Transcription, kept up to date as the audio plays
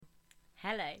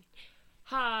Hello,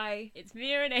 Hi. it's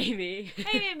Mia and Amy.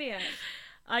 Hey, Mia.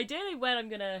 I don't know when I'm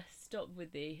gonna stop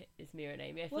with the It's Mia and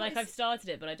Amy. I feel Well, like I've started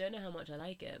it, but I don't know how much I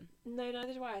like it. No,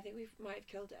 neither do I. I think we might have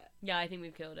killed it. Yeah, I think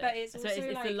we've killed it. But it's so also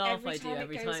it's like the laugh every I do time it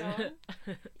every goes time.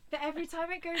 on. But every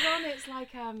time it goes on, it's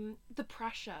like the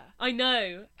pressure. I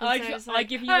know. And so it's like,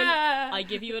 I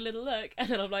give you a little look, and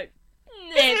then I'm like,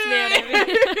 it's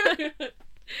Mia and Amy.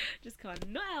 Just can't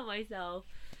not help myself.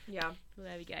 Yeah. Well,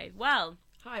 there we go. Well,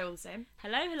 Hi, all the same.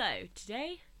 hello.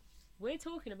 Today, we're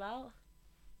talking about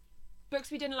Books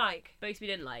we didn't like books we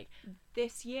didn't like.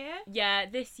 this year. Yeah,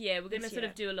 this year we're going to This sort year.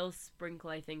 of do a little sprinkle,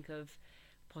 I think, of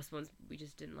possible ones we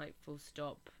just didn't like, full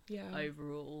stop, Yeah.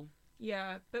 overall.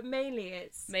 Yeah, but mainly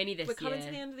it's Mainly this we're coming year.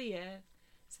 to the end of the year,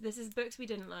 so this is books we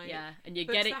didn't like. Yeah, and you're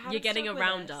Books getting that haven't a stuck with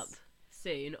roundup us.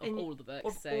 soon of And all the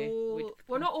books. Of So all,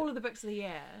 well, not all of the books of the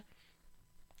year.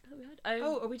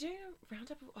 Oh, are we doing a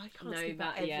roundup of? I can't speak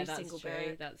about every that's single true.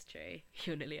 book. That's true.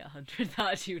 You're nearly at 100.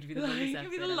 That actually would be the longest It episode.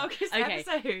 could be the ever. longest Okay.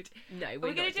 episode. No, We're we're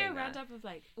going not to do a doing that. roundup of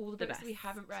like all the The books that we best.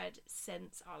 haven't read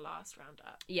since our last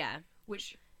roundup, Yeah,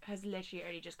 which has literally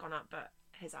only just gone up, but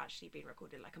has actually been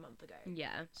recorded like a month ago.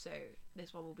 yeah. So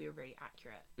this one will be a really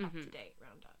accurate, Mhm. up to date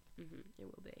roundup. It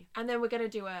will be. And then we're going to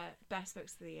do a best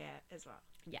books of the year as well.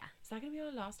 Yeah, Is that going to be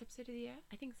our last episode of the year?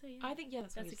 I think so. Yeah. I think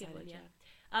that's That's what a we good one. decided,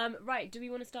 Yeah. Right. Do we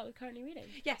want to start with currently reading?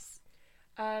 Yes.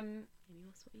 Amy,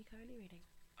 what are you currently reading?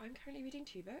 I'm currently reading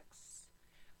two books.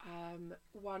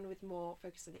 One with more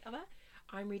focus on the other.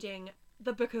 I'm reading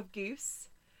The Book of Goose.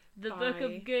 The Book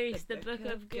of Goose. The Book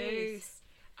of Goose.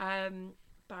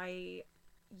 By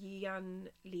Yian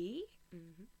Li.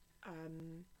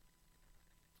 Mm-hmm.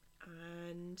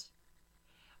 And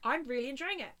I'm really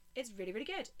enjoying it. It's really, really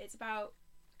good. It's about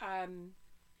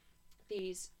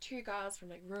these two girls from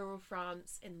like rural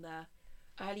France in the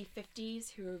early 50s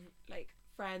who are like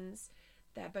friends.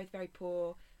 They're both very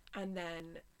poor, and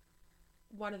then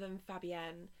one of them,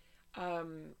 Fabienne,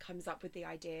 comes up with the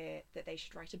idea that they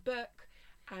should write a book,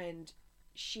 and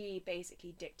she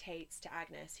basically dictates to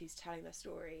Agnes, who's telling the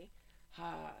story,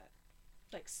 her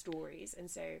like stories, and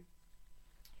so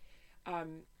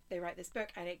they write this book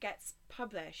and it gets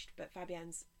published, but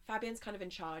Fabienne's kind of in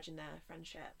charge in their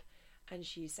friendship, and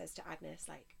she says to Agnes,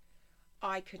 like,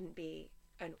 I couldn't be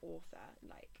an author,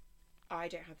 like I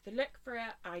don't have the look for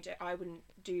it, I wouldn't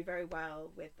do very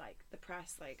well with like the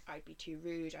press, like I'd be too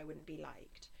rude, I wouldn't be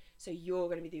liked, so you're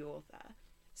going to be the author.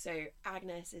 So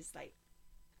Agnes is like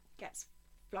gets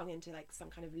flung into like some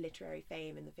kind of literary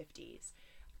fame in the 50s,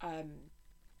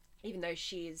 even though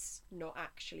she's not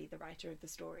actually the writer of the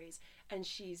stories, and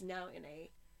she's now in a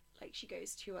like she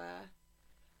goes to a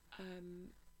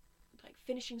like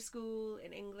finishing school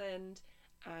in England,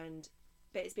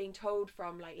 but it's being told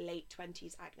from like late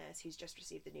 20s Agnes, who's just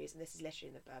received the news, and this is literally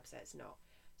in the blurb, so it's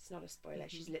not a spoiler. Mm-hmm.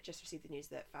 She's just received the news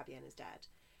that Fabienne is dead,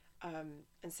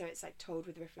 and so it's like told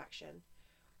with reflection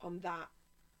on that,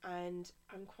 and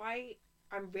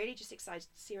I'm really just excited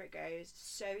to see where it goes. It's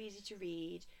so easy to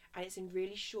read, and it's in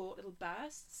really short little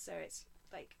bursts, so it's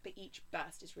like, but each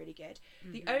burst is really good.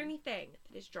 Mm-hmm. The only thing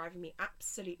that is driving me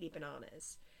absolutely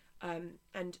bananas,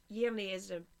 and Yian Li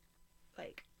is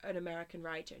an American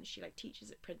writer, and she like teaches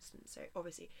at Princeton, so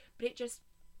obviously, but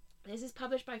this is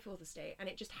published by Fourth Estate, and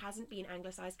it just hasn't been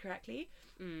anglicized correctly,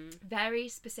 very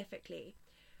specifically,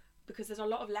 because there's a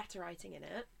lot of letter writing in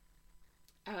it,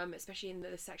 especially in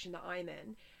the section that I'm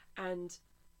in, and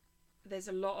there's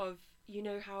a lot of, you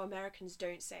know how Americans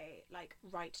don't say like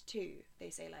write to, they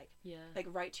say like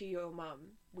write to your mum,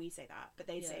 we say that, but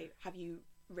they say have you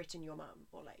written your mum,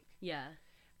 or like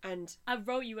and I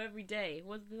wrote you every day.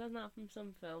 Wasn't that from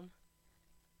some film?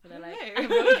 Where they're like, I I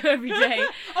wrote you every day.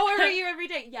 Oh, I wrote you every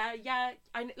day. Yeah.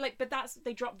 I like, but that's,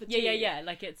 they dropped the two. Yeah.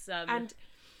 Like it's And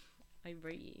I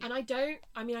wrote you. And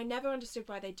I never understood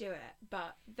why they do it,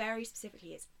 but very specifically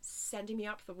it's sending me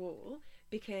up the wall,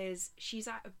 because she's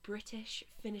at a British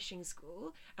finishing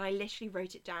school, and I literally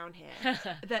wrote it down here,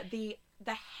 that the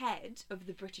head of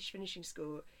the British finishing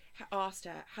school asked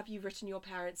her, have you written your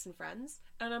parents and friends?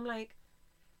 And I'm like,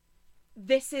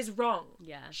 this is wrong.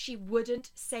 Yeah. She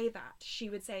wouldn't say that. She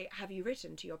would say, have you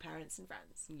written to your parents and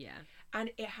friends? Yeah.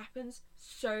 And it happens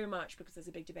so much, because there's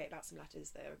a big debate about some letters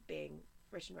that are being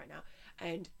written right now,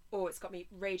 and it's got me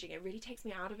raging. It really takes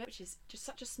me out of it, which is just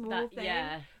such a small thing,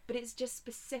 but it's just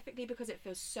specifically because it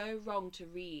feels so wrong to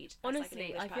read.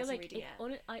 Honestly, as, like, an English I feel like reading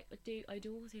it. I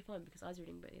do also find, because I was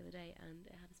reading a book the other day and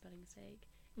it had a spelling mistake.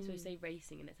 So it say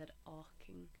racing and it said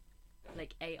arcing,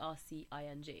 like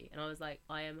ARCING, and I was like,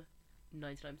 I am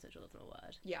 99% sure that's not a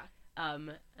word. Yeah.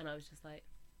 And I was just like,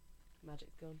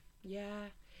 magic's gone. Yeah.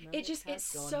 Magic It's has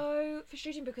gone. so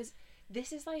frustrating, because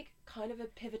this is like kind of a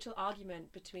pivotal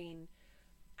argument between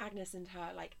Agnes and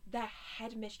her, like, they're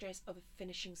headmistress of a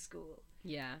finishing school,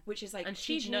 Yeah. which is like And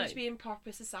she'd teaching know. you to be in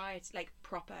proper society, like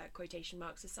proper quotation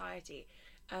mark society,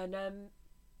 and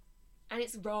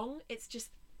it's wrong. It's just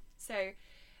so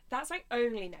that's my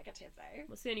only negative though.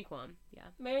 What's the only qualm? Yeah.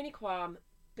 My only qualm,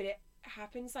 but it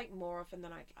happens like more often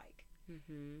than I'd like.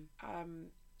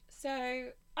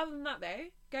 So other than that though,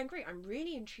 going great. I'm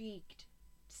really intrigued to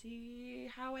see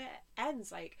how it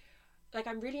ends. Like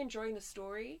I'm really enjoying the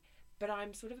story, but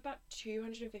I'm sort of about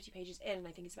 250 pages in, and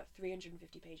I think it's about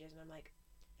 350 pages, and I'm like,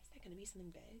 is there going to be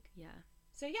something big? Yeah.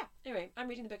 So yeah, anyway, I'm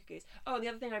reading the Book of Goose. Oh, and the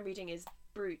other thing I'm reading is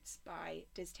Brutes by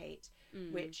Diz Tate,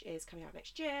 which is coming out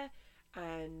next year,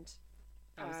 and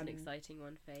that was an exciting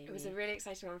one for Amy. it was a really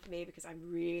exciting one for me because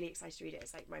I'm really excited to read it.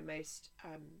 It's like my most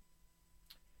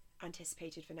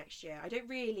anticipated for next year. I don't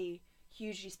really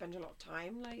hugely spend a lot of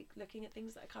time like looking at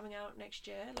things that are coming out next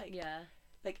year, like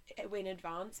in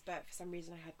advance, but for some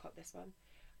reason I had caught this one,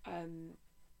 and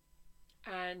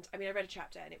I mean I read a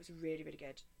chapter and it was really, really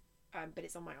good, but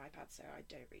it's on my iPad, so I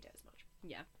don't read it as much.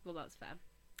 Yeah, well, that's fair.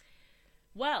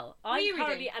 Well, I'm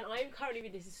currently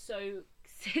reading. This is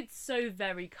it's so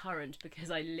very current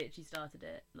because I literally started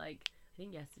it like I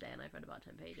think yesterday, and I've read about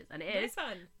 10 pages, and it is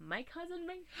fun. My Cousin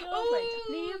Rachel by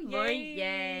Daphne and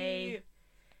Maurier,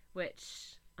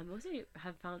 which I'm also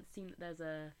seen that there's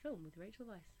a film with Rachel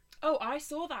Weisz. Oh, I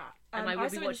saw that, and I will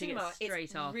be watching it straight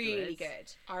it's afterwards. Really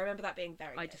good. I remember that being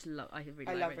very good. I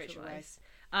really love Rachel Weisz.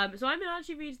 So I'm gonna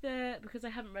actually read because I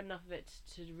haven't read enough of it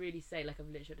to really say, like, I've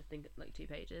literally got to think like 2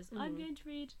 pages. I'm going to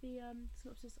read the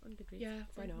synopsis on Goodreads. Yeah,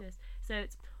 why not? So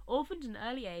it's orphaned at an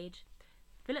early age.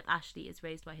 Philip Ashley is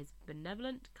raised by his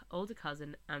benevolent older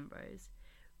cousin Ambrose.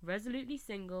 Resolutely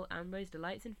single, Ambrose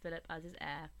delights in Philip as his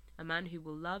heir, a man who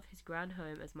will love his grand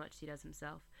home as much as he does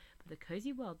himself. But the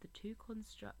cosy world the two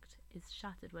construct is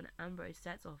shattered when Ambrose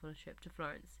sets off on a trip to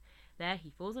Florence. There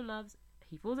he falls in love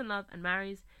and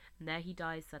marries, and there he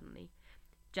dies suddenly.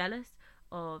 Jealous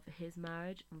of his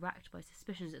marriage, racked by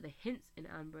suspicions at the hints in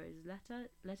Ambrose's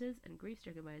letters, and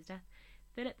grief-stricken by his death,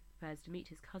 Philip prepares to meet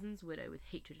his cousin's widow with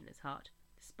hatred in his heart.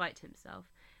 Despite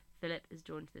himself, Philip is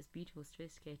drawn to this beautiful,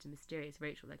 sophisticated, mysterious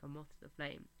Rachel like a moth to the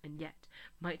flame, and yet,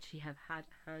 might she have had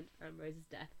a hand in Ambrose's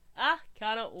death?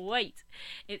 Cannot wait!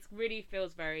 It really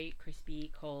feels very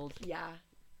crispy, cold. Yeah.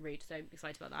 Read, so I'm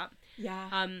excited about that. Yeah.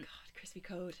 God, crispy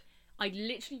cold. I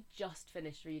literally just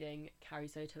finished reading Carrie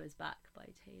Soto is Back by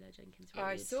Taylor Jenkins Reid. Oh,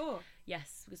 I saw.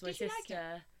 Yes, because my Did you sister.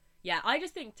 like it? Yeah, I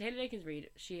just think Taylor Jenkins Reid.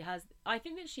 I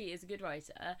think that she is a good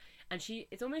writer, and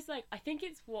it's almost like I think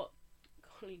it's what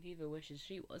Colleen Hoover wishes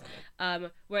she was.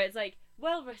 Where it's like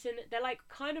well written. They're like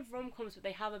kind of rom-coms, but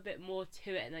they have a bit more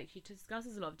to it, and like she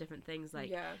discusses a lot of different things. Like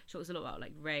she talks a lot about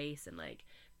like race and like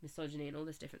misogyny and all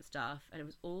this different stuff, and it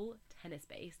was all tennis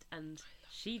based, and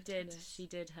she did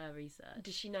her research.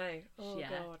 Did she know? Oh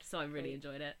god. So I really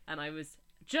enjoyed it, and I was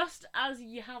just as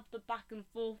you have the back and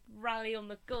forth rally on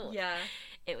the court. Yeah,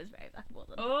 it was very back and forth.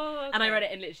 Oh, okay. And I read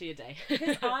it in literally a day.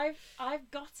 Because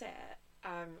I've got it.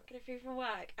 Getting free from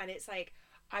work, and it's like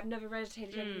I've never read a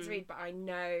Taylor Jenkins Reid, but I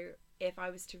know if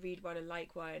I was to read one and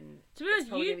like one, to be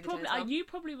honest, you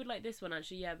probably would like this one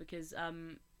actually. Yeah, because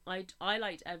I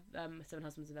liked Seven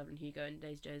Husbands of Evelyn Hugo and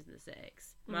Daisy Jones and the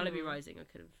Six. Malibu Rising I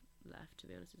could have left, to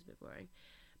be honest. It was a bit boring.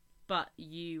 But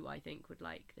you, I think, would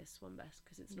like this one best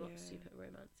because it's not super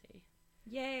romancy.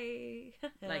 Yay!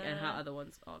 Like, and how other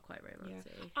ones are quite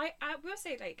romancy. Yeah. I will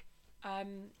say, like, I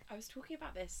was talking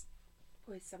about this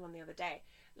with someone the other day,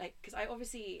 like, because I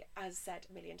obviously, as said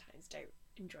a million times, don't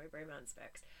enjoy romance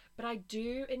books, but I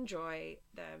do enjoy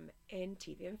them in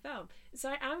TV and film. So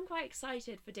I am quite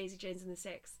excited for Daisy Jones and the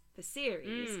Six, the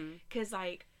series, because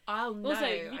like I'll know also,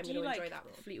 I'm going to like enjoy that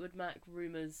more. Fleetwood Mac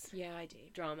Rumours. Yeah, I do.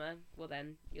 Drama. Well,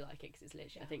 then you like it because it's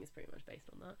literally. I think it's pretty much based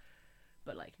on that,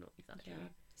 but like not exactly. Yeah.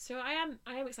 So I am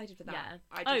excited for that.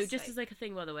 Yeah. Just as like a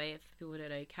thing, by the way, if people don't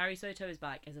know, Carrie Soto is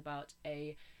Back is about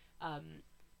a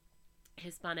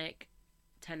Hispanic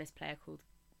tennis player called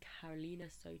Carolina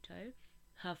Soto.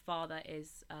 Her father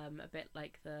is a bit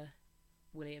like the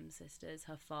Williams sisters.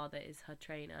 Her father is her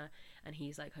trainer, and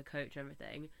he's like her coach and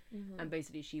everything. And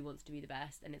basically, she wants to be the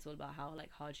best, and it's all about how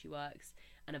like hard she works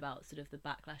and about sort of the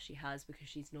backlash she has because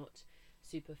she's not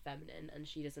super feminine and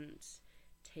she doesn't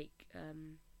take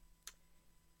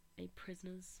any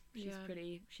prisoners.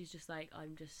 She's just like,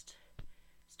 I'm just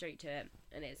straight to it,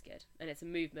 and it's good, and it's a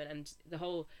movement, and the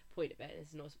whole point of it, this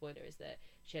is not a spoiler, is that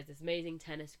she has this amazing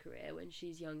tennis career when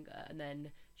she's younger, and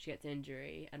then she gets an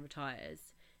injury and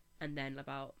retires, and then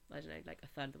about, I don't know, like a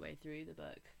third of the way through the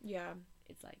book,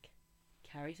 it's like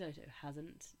Carrie Soto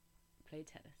hasn't played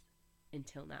tennis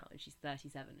until now, and she's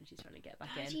 37 and she's trying to get back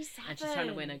in, 37. and she's trying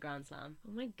to win a Grand Slam.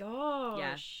 Oh my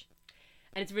gosh.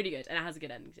 And it's really good, and it has a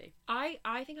good ending too. I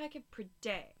think I could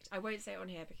predict. I won't say it on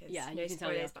here because Yeah, no you can tell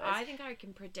me spoilers, but afterwards. I think I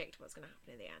can predict what's going to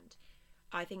happen in the end.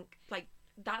 I think like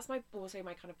that's also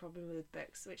my kind of problem with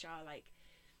books, which are like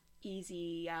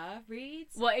easier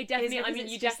reads. Well, it definitely. Is it I because mean,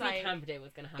 it's you just, definitely like- can predict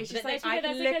what's going to happen. It's just But like there's- I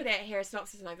there's can a look good- at it, hear a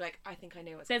synopsis, and I'm like, I think I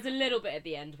know what's. There's a gonna little happen. bit at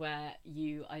the end where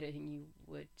I don't think you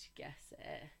would guess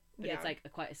it. But Yeah. it's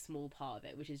like quite a small part of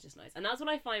it, which is just nice. And that's what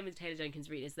I find with Taylor Jenkins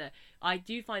Reid, is that I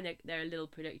do find that they're a little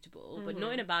predictable, but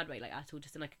not in a bad way, like at all,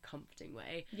 just in like a comforting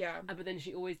way. Yeah. But then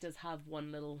she always does have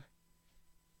one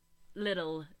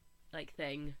little like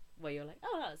thing where you're like,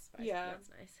 oh, that's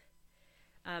nice.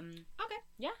 Okay.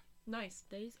 Yeah. Nice.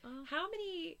 Those are. How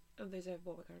many of those are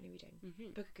what we're currently reading?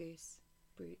 Mhm. Book of Goose,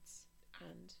 Brutes,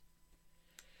 and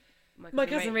My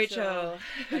Cousin Rachel.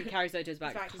 And Carrie Soto's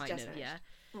back, Back is kind just of, finished.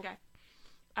 yeah. Okay.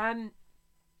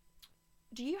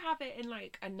 Do you have it in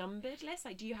like a numbered list?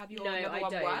 Like, do you have your No, number I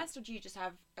one don't. worst, or do you just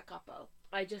have a couple?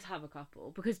 I just have a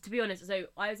couple, because to be honest, so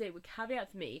I would say, with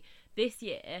caveat for me, this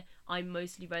year I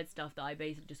mostly read stuff that I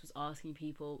basically just was asking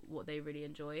people what they really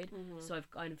enjoyed. So I've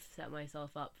kind of set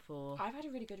myself up for I've had a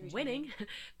really good reading. winning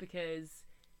because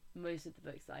most of the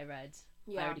books that I read,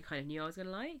 I Yeah. already kind of knew I was gonna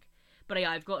like. But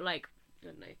yeah, I've got like, I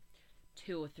don't know,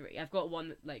 2 or 3. I've got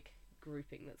one like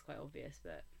grouping that's quite obvious,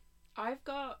 but I've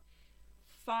got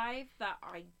 5 that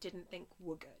I didn't think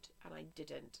were good, and I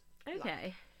didn't.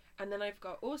 okay. And then I've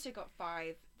also got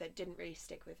 5 that didn't really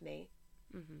stick with me,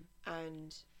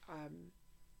 and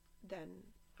then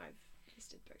I've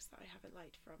listed books that I haven't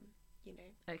liked from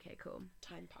Okay, cool.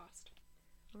 time past.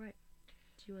 All right.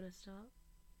 Do you want to start?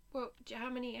 Well, how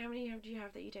many do you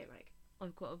have that you don't like?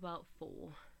 I've got about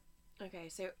 4. Okay,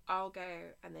 so I'll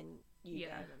go and then you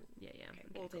go. Yeah. And then, Yeah. okay, Okay,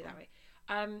 we'll do cool. that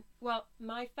way. Well,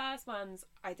 my first ones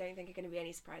I don't think are going to be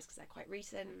any surprise because they're quite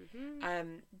recent.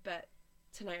 But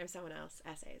Tonight I'm Someone Else,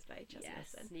 essays by Chelsea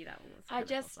Yes, Wilson. knew that one was. I gonna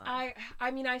just, pop up.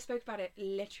 I mean, I spoke about it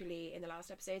literally in the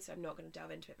last episode, so I'm not going to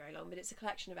delve into it very long, but it's a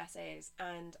collection of essays,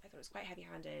 and I thought it was quite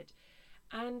heavy-handed,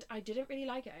 and I didn't really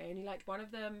like it. I only liked one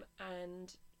of them,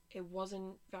 and it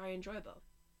wasn't very enjoyable.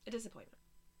 A disappointment.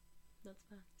 That's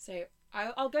fair. So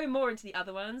I'll go more into the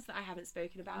other ones that I haven't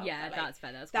spoken about. Yeah, but, like, that's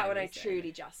fair. That's that quite one I recent.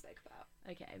 truly just spoke about.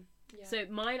 Okay. Yeah. So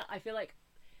mine, I feel like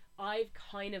I've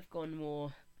kind of gone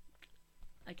more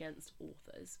against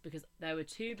authors, because there were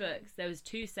 2 books. There was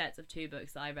 2 sets of 2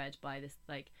 books that I read by this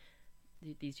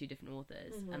these 2 different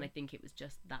authors, and I think it was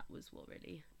just that was what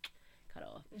really cut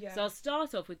off. Yeah. So I'll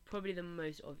start off with probably the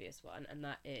most obvious one, and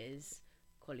that is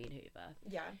Colleen Hoover.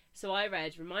 Yeah. So I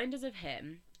read Reminders of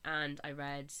Him, and I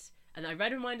read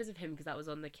Reminders of Him because that was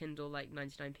on the Kindle like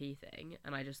 99p thing,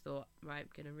 and I just thought, right,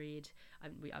 I'm gonna read.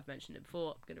 I've mentioned it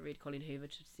before. I'm gonna read Colleen Hoover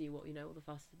to see what all the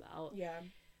fuss is about. Yeah.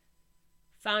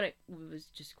 Found it was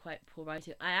just quite poor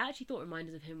writing. I actually thought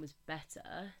Reminders of Him was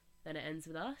better than It Ends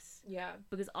With Us, Yeah.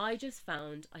 because I just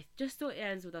thought It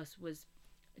Ends With Us was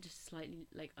just slightly,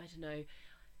 like, I don't know,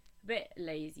 a bit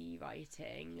lazy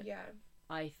writing. Yeah.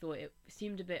 I thought it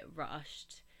seemed a bit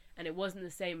rushed, and it wasn't the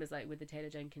same as like with the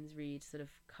Taylor Jenkins Reid sort of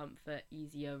comfort,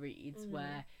 easier reads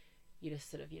where you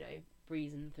just sort of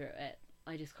breezing through it.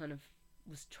 I just kind of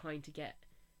was trying to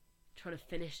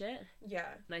finish it,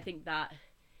 Yeah. and I think that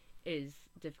is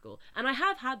difficult. And I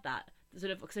have had that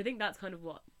sort of, because I think that's kind of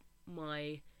what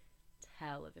my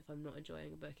tell of if I'm not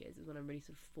enjoying a book is when I'm really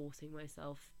sort of forcing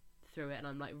myself through it, and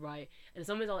I'm like, right, and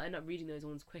sometimes I'll end up reading those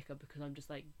ones quicker because I'm just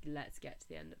like, let's get to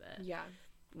the end of it. Yeah.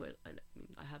 Well,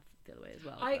 I have the other way as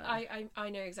well. I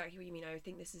know exactly what you mean. I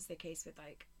think this is the case with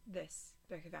like this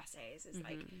book of essays. It's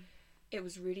like it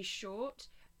was really short,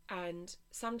 and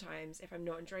sometimes if I'm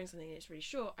not enjoying something and it's really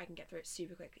short, I can get through it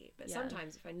super quickly. But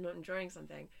sometimes if I'm not enjoying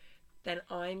something, then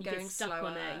I'm you going get stuck slower.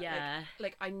 on it. Yeah.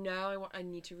 Like I know I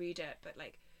need to read it, but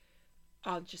like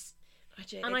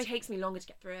it And takes me longer to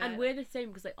get through it. And we're the same,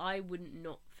 because like I wouldn't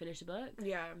not finish a book,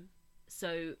 yeah.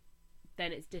 so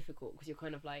then it's difficult because you're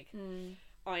kind of like,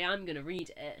 I am gonna read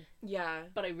it, Yeah.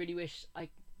 but I really wish I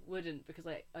wouldn't, because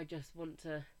I just want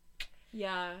to.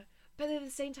 Yeah. But at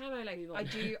the same time, Move on.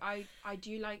 I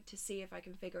do like to see if I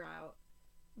can figure out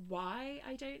why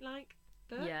I don't like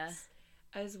books. Yeah.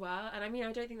 As well. And I mean,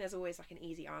 I don't think there's always like an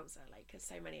easy answer, like, because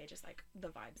so many are just like the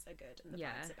vibes are good and the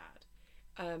vibes are bad.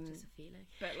 Just a feeling.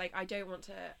 But like I don't want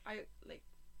to.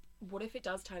 What if it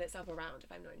does turn itself around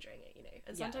if I'm not enjoying it?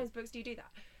 And sometimes books do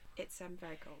that. It's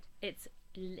very cold. It's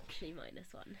literally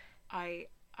 -1.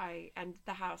 And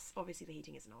the house, obviously the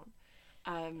heating isn't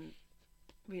on.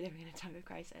 We're living in a time of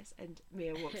crisis, and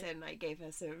Mia walks in and I gave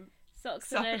her some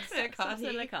Socks and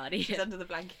a cardi. She's under the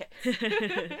blanket.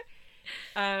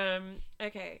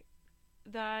 Okay,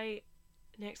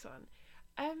 next one.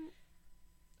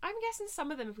 I'm guessing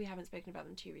some of them, if we haven't spoken about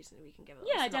them too recently, we can give a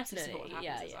Yeah, synopsis of what definitely.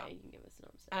 happens Yeah, as well. you can give a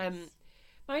synopsis.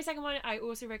 My second one I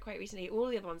also read quite recently. All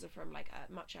the other ones are from like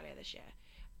much earlier this year.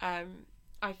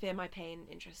 I Fear My Pain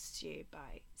Interests You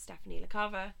by Stephanie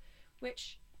LaCava,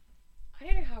 which I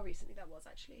don't know how recently that was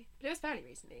actually, but it was fairly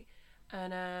recently.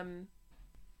 And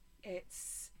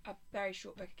it's a very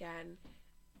short book again,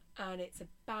 and it's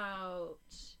about,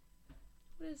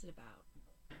 what is it about?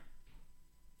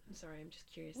 I'm sorry, I'm just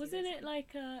curious. Wasn't it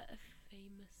like a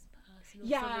famous person? Or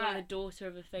Yeah. something, like the daughter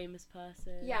of a famous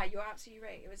person. Yeah, you're absolutely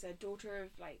right. It was a daughter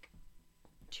of like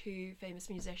 2 famous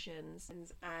musicians,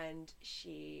 and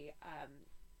she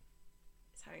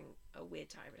is having a weird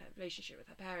time in her relationship with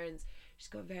her parents. She's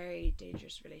got a very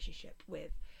dangerous relationship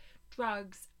with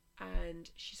drugs, and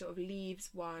she sort of leaves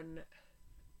one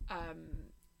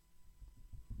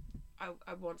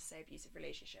I want to say abusive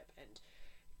relationship, and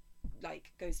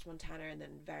like goes to Montana, and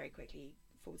then very quickly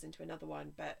falls into another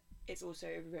one. But it's also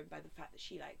overridden by the fact that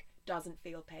she like doesn't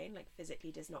feel pain, like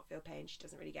physically does not feel pain. She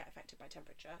doesn't really get affected by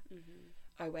temperature.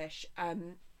 I wish.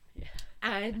 Yeah.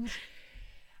 And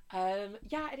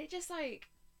yeah, and it just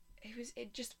like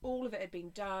it just all of it had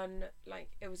been done.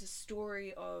 Like it was a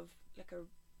story of like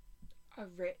a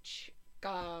rich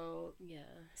girl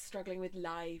struggling with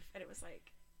life, and it was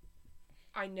like,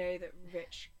 I know that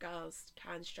rich girls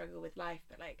can struggle with life,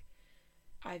 but like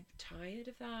I'm tired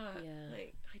of that.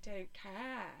 Like I don't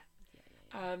care.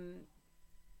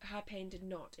 Her pain did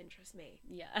not interest me.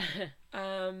 Yeah,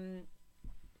 and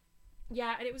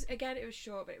it was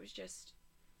short, but it was just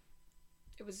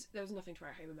there was nothing to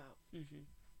write home about. And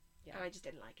I just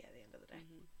didn't like it at the end of the day.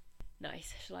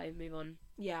 Nice. Shall I move on?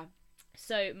 Yeah.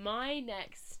 So my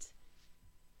next,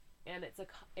 and it's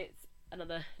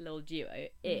another little duo,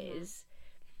 is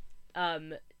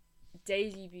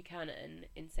Daisy Buchanan,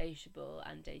 Insatiable,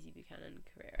 and Daisy Buchanan,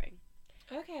 Careering.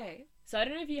 Okay. So I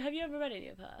don't know if have you ever read any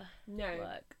of her No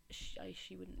work?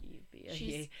 She wouldn't be.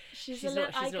 She's a little.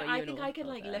 I think I can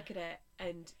like look at it,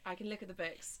 and I can look at the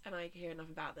books, and I hear enough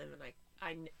about them,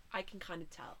 and I can kind of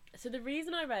tell. So the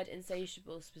reason I read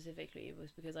Insatiable specifically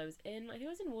was because I think I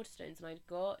was in Waterstones, and I'd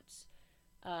got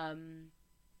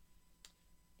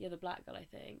the other black girl, I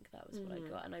think that was what I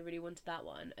got, and I really wanted that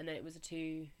one, and then it was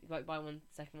buy one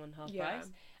second one half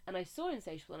price, and I saw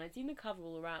Insatiable, and I'd seen the cover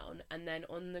all around, and then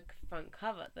on the front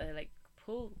cover the like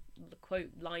pull the quote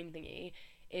line thingy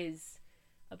is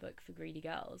a book for greedy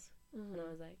girls, and I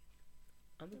was like,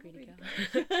 I'm a greedy girl.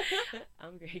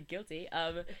 I'm guilty.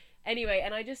 Anyway,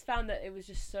 and I just found that it was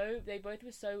just they both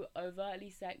were so overtly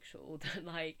sexual that,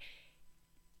 like,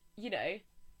 you know,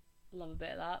 love a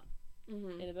bit of that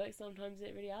in a book. Sometimes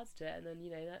it really adds to it, and then, you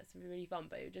know, that's really fun.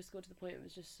 But it just got to the point it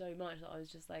was just so much that I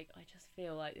was just like, I just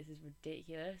feel like this is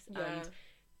ridiculous and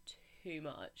too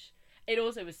much. It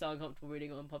also was so uncomfortable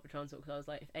reading it on public transport, because I was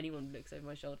like, if anyone looks over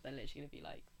my shoulder, they're literally gonna be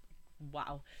like,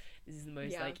 wow, this is the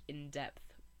most like in-depth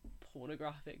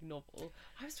pornographic novel.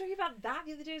 I was talking about that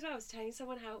the other day as well. I was telling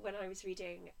someone how when I was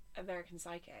reading American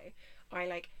Psycho, I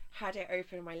like had it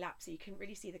open on my lap so you couldn't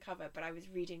really see the cover, but I was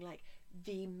reading like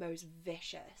the most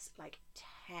vicious, like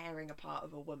tearing apart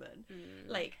of a woman,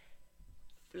 like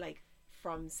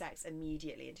from sex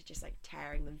immediately into just like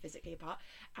tearing them physically apart,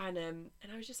 and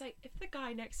I was just like, if the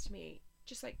guy next to me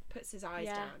just like puts his eyes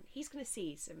down, he's gonna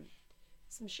see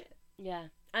some shit. Yeah.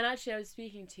 And actually I was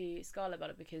speaking to Scarlett about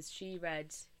it, because she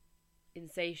read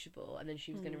Insatiable and then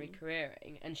she was going to read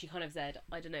Careering, and she kind of said,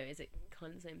 I don't know, is it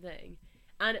kind of the same thing?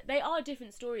 And they are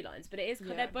different storylines, but it is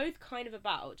they're both kind of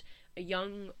about a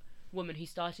young woman who's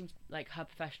starting like her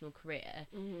professional career.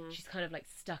 She's kind of like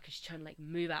stuck, she's trying to like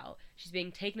move out, she's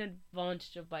being taken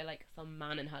advantage of by like some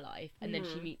man in her life, and then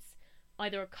she meets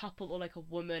either a couple or like a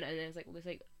woman, and there's like all this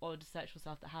like odd sexual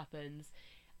stuff that happens.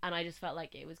 And I just felt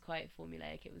like it was quite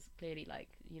formulaic. It was clearly like,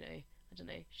 you know, I don't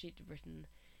know, she'd written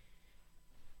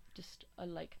just a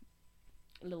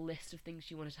little list of things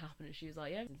she wanted to happen, and she was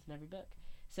like, yeah, it's in every book.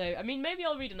 So I mean, maybe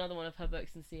I'll read another one of her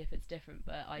books and see if it's different,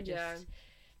 but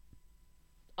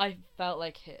I felt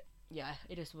like it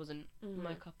just wasn't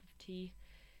my cup of tea,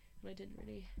 and I didn't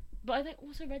really, but I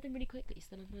also read them really quickly,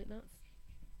 so then I'm like, that's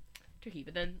tricky.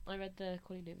 But then I read the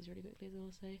Colleen Davis really quickly as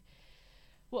well, so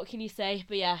what can you say?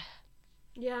 But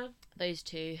yeah, those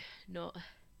two, not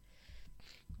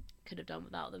could have done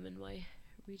without them in my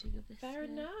reading of this. Fair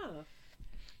enough.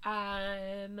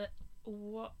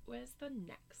 Where's the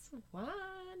next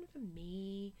one for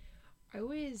me? I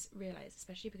always realise,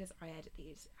 especially because I edit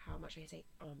these, how much I say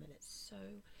and it's so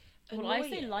annoying. Well, I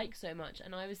say like so much,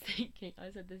 and I was thinking,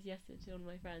 I said this yesterday to one of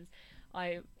my friends,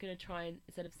 I'm gonna try and,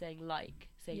 instead of saying like,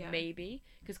 say maybe,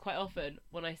 because quite often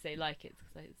when I say like, it's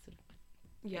because I sort of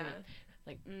Yeah.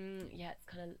 Like, yeah, it's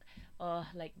kind of,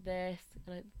 like this.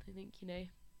 And I think,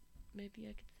 maybe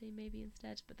I could say maybe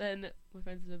instead. But then my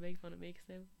friends were making fun of me because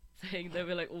they were saying, they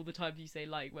were like, all the times you say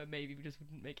like, where maybe just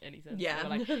wouldn't make any sense. Yeah. They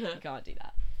were like, you can't do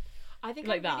that. I think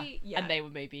Like I that. really, yeah. And they were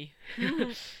maybe.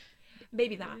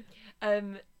 Maybe that.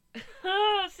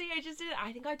 See, I just did it.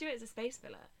 I think I do it as a space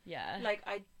filler. Yeah. Like,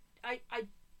 I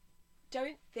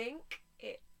don't think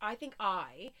it. I think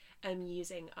I am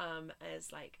using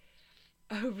as like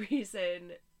a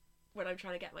reason when I'm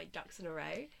trying to get my ducks in a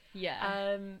row.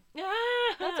 Yeah.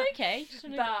 That's okay. Just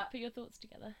want to put your thoughts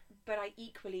together. But I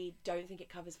equally don't think it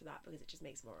covers for that because it just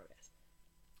makes more of it.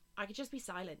 I could just be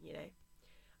silent, I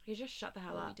could just shut the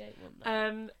hell up. We don't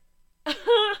want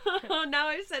that. Now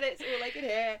I've said it, it's all I can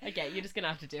hear. Okay, you're just gonna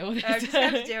have to deal with it. I'm just gonna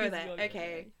have to deal with it.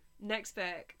 Okay. Next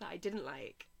book that I didn't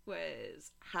like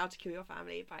was How to Kill Your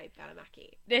Family by Bella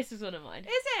Mackie. This is one of mine. Is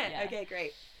it? Yeah. Okay,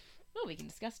 great. Well, we can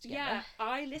discuss together. Yeah,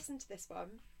 I listened to this one.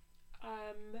 Who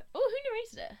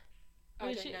narrated it?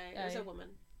 I don't know. It was a woman.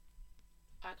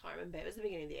 I can't remember. It was the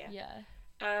beginning of the year. Yeah.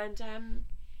 And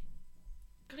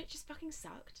God, it just fucking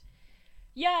sucked.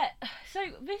 Yeah. So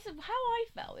this is how I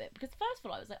felt it, because first of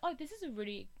all I was like, oh, this is a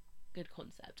really good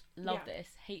concept. Love this.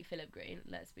 Hate Philip Green.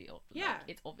 Let's be honest. Yeah. Like,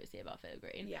 it's obviously about Philip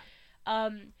Green. Yeah.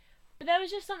 But there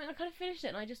was just something, I kind of finished it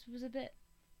and I just was a bit.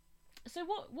 So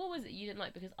what was it you didn't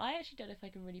like? Because I actually don't know if I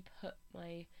can really put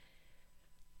my.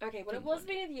 Okay, well, it was the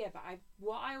beginning of the year, but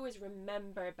what I always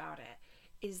remember about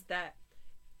it is that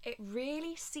it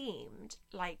really seemed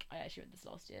like I actually read this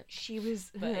last year. She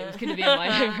was, but it was going to be in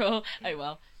my overall. Oh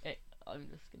well, I'm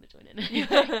just going to join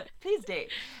in. Please do.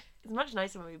 It's much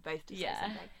nicer when we both do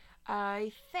something.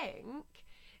 I think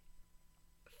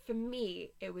for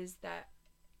me it was that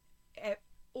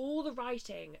all the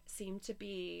writing seemed to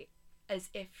be as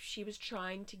if she was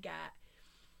trying to get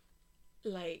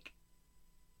like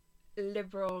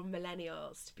liberal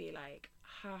millennials to be like,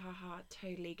 ha ha ha,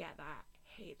 totally get that,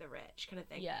 hate the rich kind of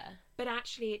thing. Yeah. But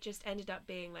actually it just ended up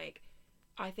being like,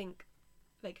 I think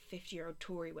like 50-year-old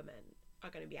Tory women are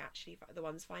going to be actually the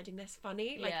ones finding this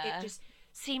funny. Like it just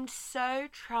seemed so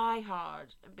try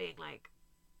hard and being like,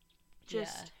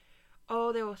 just,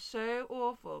 oh, they were so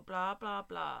awful, blah blah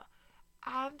blah.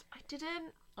 And I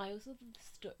didn't. I also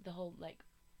the whole like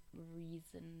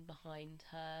reason behind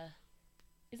her.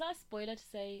 Is that a spoiler to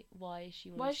say why she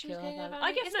wanted to kill her family?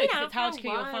 I guess no, because it's How to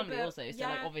Kill Your Family also, so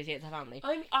like obviously it's her family.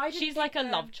 She's like a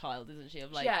love child, isn't she?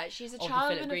 Of like she's a of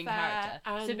child the Philip Green character.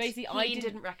 So basically, I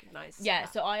didn't recognise. Yeah,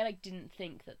 so I like didn't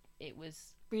think that it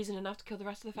was reason enough to kill the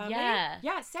rest of the family.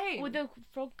 Yeah, same. With the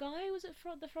frog guy, was it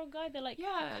the frog guy? They're like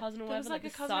cousin or whatever. There was like a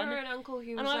cousin or an uncle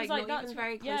who was like not even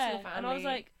very close to the family. And I was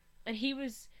like,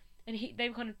 they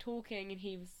were kind of talking, and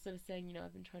he was sort of saying,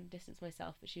 I've been trying to distance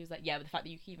myself, but she was like, but the fact that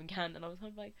you even can, and I was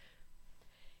kind of like,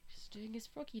 just doing his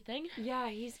froggy thing. Yeah,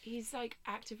 he's like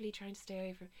actively trying to stay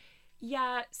away from.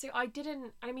 Yeah, so I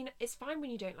didn't. I mean, it's fine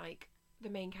when you don't like the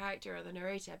main character or the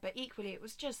narrator, but equally, it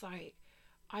was just like,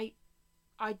 I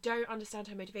don't understand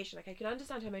her motivation. Like, I can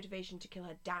understand her motivation to kill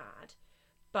her dad,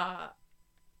 but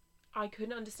I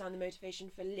couldn't understand the motivation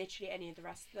for literally any of the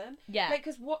rest of them. Yeah. Like,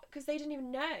 because they didn't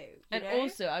even know. And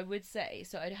also, I would say,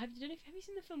 so have you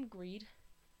seen the film Greed?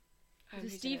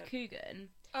 It's Steve Coogan.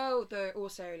 Oh,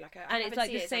 also like a... And it's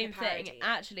like the same thing.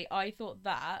 Actually, I thought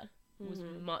that was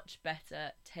much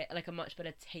better, like a much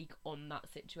better take on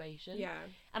that situation. Yeah.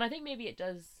 And I think maybe it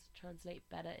does translate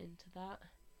better into that.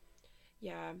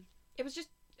 Yeah. It was just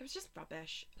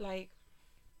rubbish. Like,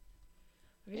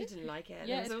 I really didn't like it.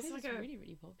 Yeah, it was like really,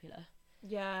 really popular.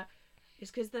 Yeah.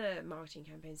 It's because the marketing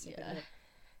campaign's so good.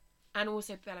 And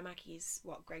also Bella Mackie's,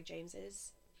 Greg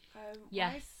James's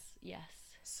yes, wife. Yes.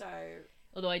 So...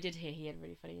 Although I did hear he had a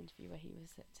really funny interview where he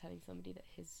was telling somebody that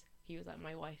he was like,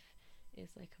 my wife is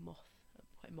like a moth,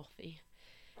 quite mothy.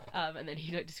 And then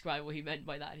he described what he meant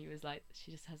by that, and he was like,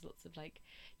 she just has lots of like,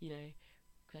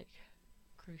 like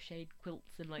crocheted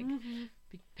quilts and like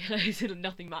big pillows and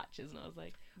nothing matches. And I was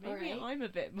like, maybe I'm a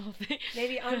bit mothy.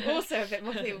 Maybe I'm also a bit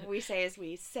mothy. What we say is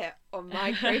we sit on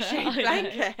my crocheted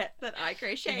blanket that I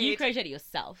crocheted. You crocheted it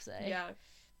yourself, so yeah.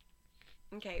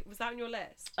 Okay, was that on your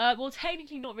list? Well,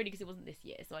 technically not really, because it wasn't this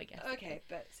year, so I guess. Okay,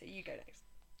 but so you go next.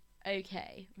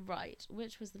 Okay, right.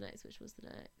 Which was the next?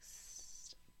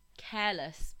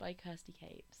 Careless by Kirsty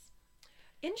Capes.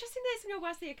 Interesting that it's in your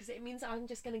worst year, because it means I'm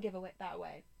just going to give that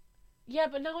away. Yeah,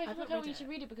 but now I feel like I want you to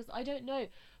read it, because I don't know.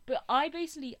 But I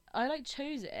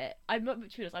chose it. To be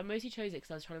honest, I mostly chose it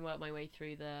because I was trying to work my way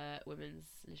through the Women's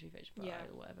Literary Fiction Prize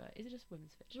or whatever. Is it just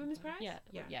Women's Fiction? Women's Prize? Yeah.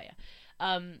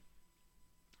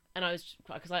 And I was,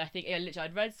 because I think, literally,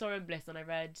 I'd read Sorrow and Bliss and I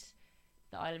read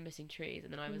The Island Missing Trees,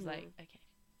 and then I was like, okay,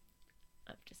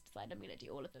 I've just decided I'm going to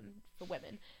do all of them for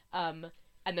women.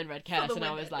 And then read Careless, and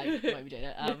I was like, why are we doing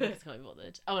it? Because I can't be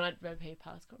bothered. Oh, and I read Paper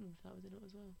Palace. I can't remember if that was in it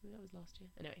as well. Maybe that was last year.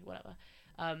 Anyway, whatever.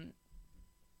 And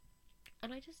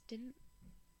I just didn't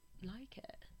like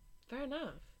it. Fair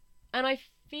enough. And I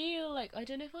feel like, I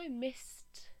don't know if I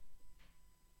missed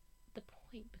the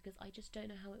point, because I just don't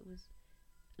know how it was,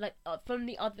 like, from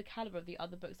the calibre of the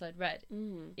other books I'd read,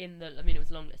 in the, I mean, it was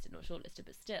long-listed, not short-listed,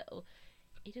 but still,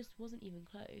 it just wasn't even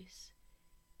close.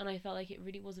 And I felt like it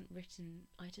really wasn't written,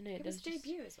 I don't know. It was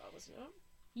debut as well, wasn't it?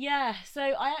 Yeah, so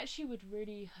I actually would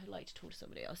really like to talk to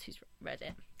somebody else who's read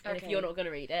it. And if you're not going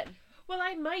to read it... Well,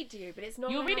 I might do, but it's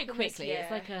not... You'll read it quickly. It's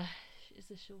like it's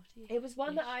a shorty. It was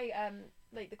one that I,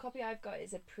 like, the copy I've got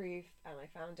is a proof, and I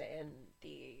found it in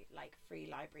the, like, free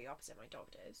library opposite my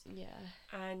doctor's. Yeah.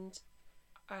 And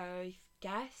I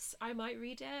guess I might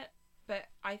read it, but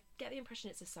I get the impression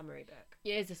it's a summary book.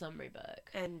 It is a summary book.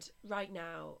 And right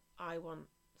now, I want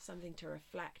something to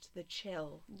reflect the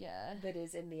chill that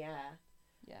is in the air.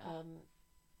 Yeah.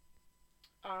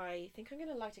 I think I'm going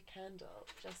to light a candle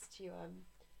just to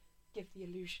give the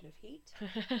illusion of heat.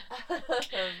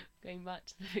 Going back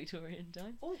to the Victorian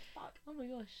times. Oh, fuck. Oh my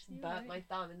gosh. Burnt my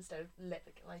thumb instead of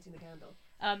lighting the candle.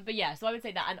 But yeah, so I would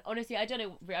say that. And honestly, I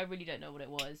really don't know what it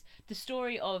was. The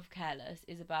story of Careless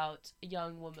is about a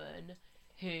young woman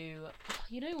who,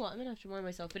 you know what, I'm going to have to remind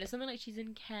myself, but it's something like she's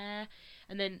in care,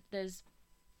 and then there's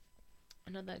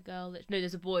another girl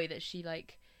there's a boy that she,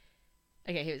 like,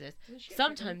 okay, here it is.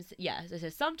 Sometimes, it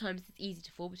says, sometimes it's easy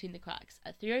to fall between the cracks.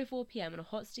 At 3:04 p.m. on a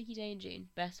hot, sticky day in June,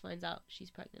 Bess finds out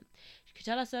she's pregnant. She could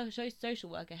tell her social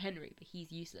worker, Henry, but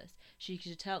he's useless. She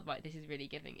should tell... Right, this is really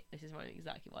giving it... This is running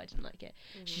exactly why I didn't like it.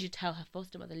 Mm-hmm. She should tell her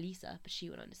foster mother, Lisa, but she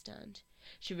would understand.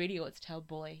 She really ought to tell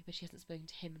Boy, but she hasn't spoken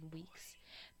to him in weeks.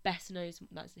 Bess knows...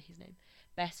 That's his name.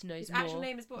 Bess knows his more... His actual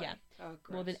name is Boy? Yeah. Oh,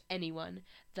 gross. More than anyone,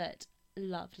 that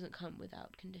love doesn't come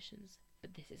without conditions.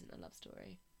 But this isn't a love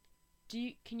story.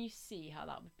 Can you see how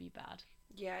that would be bad?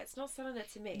 Yeah, it's not selling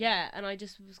it to me. Yeah, and I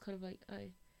just was kind of like,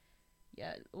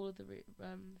 yeah, all of the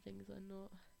things are not.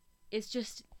 It's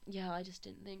just, yeah, I just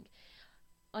didn't think.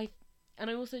 I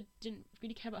also didn't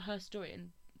really care about her story.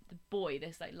 And the boy,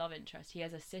 this like love interest, he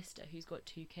has a sister who's got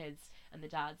 2 kids, and the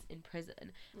dad's in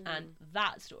prison. And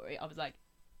that story, I was like,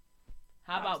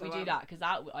 how about we do that? Because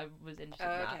I was interested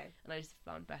in that, and I just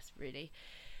found Bess really.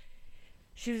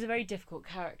 She was a very difficult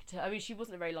character. I mean, she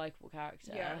wasn't a very likeable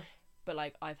character. Yeah. But,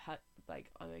 like, I'm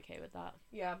okay with that.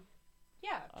 Yeah.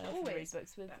 Yeah, I often read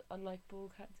books with unlikable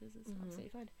characters. It's absolutely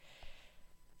fine.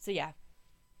 So, yeah.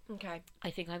 Okay. I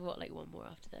think I've got, like, one more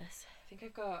after this. I think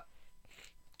I've got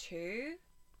 2.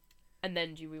 And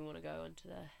then do we want to go on to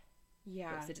the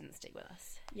books that didn't stick with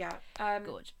us? Yeah.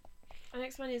 Gorge. The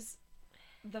next one is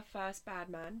The First Bad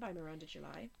Man by Miranda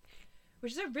July,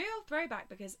 which is a real throwback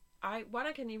because... I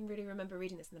couldn't even really remember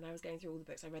reading this, and then I was going through all the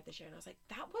books I read this year, and I was like,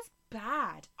 that was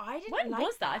bad. I didn't like that. When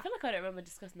was that? I feel like I don't remember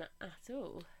discussing that at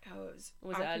all. Oh,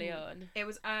 was it early on? It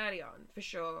was early on, for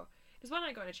sure. It was one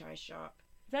I got in a charity shop.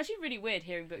 It's actually really weird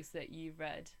hearing books that you've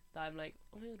read that I'm like,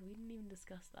 oh my god, we didn't even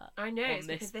discuss that. I know,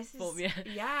 because this is...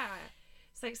 Yeah.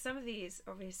 It's like some of these,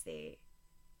 obviously,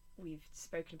 we've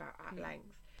spoken about at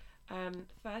length.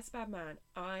 First Bad Man,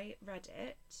 I read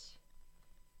it...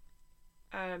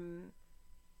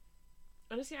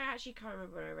 Honestly, I actually can't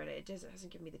remember when I read it. It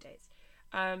hasn't given me the dates.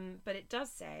 But it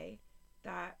does say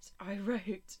that I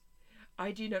wrote,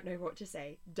 I do not know what to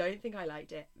say. Don't think I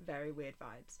liked it. Very weird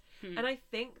vibes. And I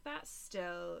think that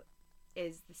still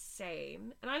is the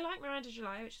same. And I like Miranda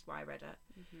July, which is why I read it.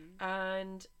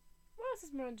 And... What else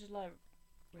is Miranda July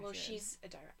written? Well, she's a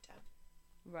director.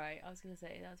 Right, I was going to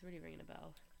say, that's really ringing a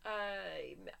bell.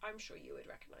 I'm sure you would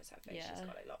recognise her face. Yeah. She's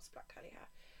got like lots of black curly hair.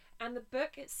 And the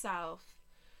book itself...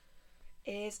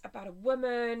 is about a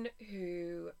woman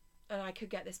who, and I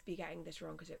could be getting this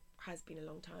wrong because it has been a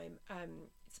long time.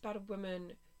 It's about a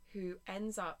woman who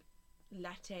ends up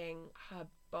letting her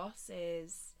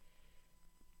boss's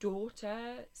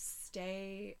daughter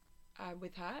stay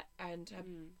with her, and her,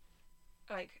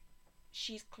 like,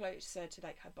 she's closer to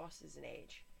like her bosses in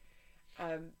age,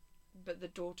 but the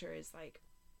daughter is like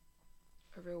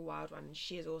a real wild one, and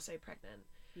she is also pregnant.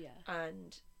 Yeah,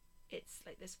 and it's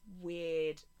like this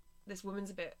weird. This woman's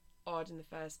a bit odd in the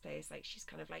first place. Like, she's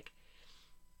kind of like,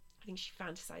 I think she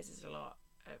fantasizes a lot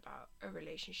about a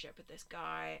relationship with this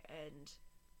guy, and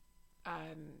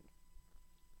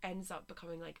ends up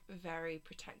becoming like very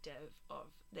protective of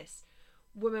this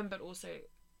woman, but also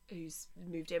who's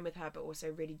moved in with her, but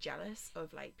also really jealous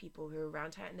of like people who are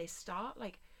around her. And they start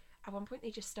like, at one point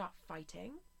they just start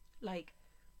fighting, like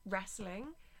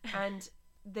wrestling, and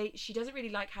she doesn't really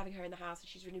like having her in the house, and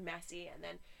she's really messy. And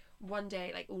then one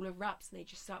day like all erupts and they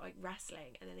just start like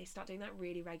wrestling, and then they start doing that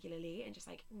really regularly and just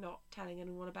like not telling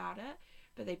anyone about it,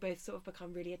 but they both sort of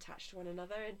become really attached to one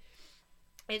another, and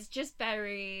it's just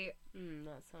very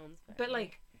that sounds very... But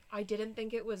like I didn't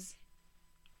think it was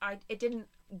it didn't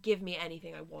give me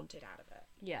anything I wanted out of it.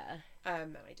 Yeah.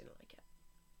 And I didn't like it.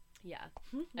 Yeah.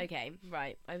 Okay,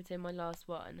 right. I would say my last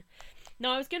one.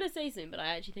 No, I was gonna say soon, but I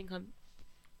actually think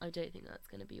I don't think that's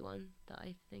gonna be one that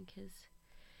I think is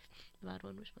a bad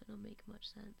one, which might not make much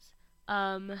sense.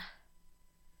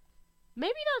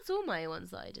 Maybe that's all my ones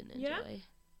that I didn't enjoy. Yeah?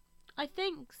 I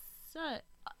think so.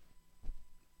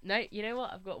 No, you know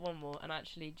what? I've got one more, and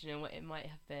actually, do you know what? It might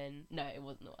have been... No, it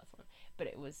wasn't the last one, but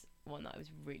it was one that I was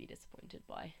really disappointed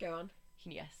by. Go on.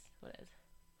 Can you guess what it is?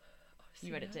 Oh,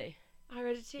 You read it too? I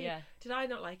read it too. Yeah. Did I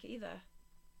not like it either?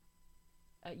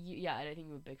 Yeah, I don't think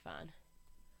you were a big fan.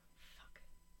 Fuck.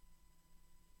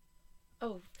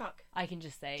 Oh, fuck. I can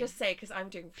just say... Just say, because I'm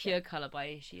doing... Pure Colour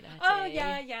by Sheila Heti. Oh,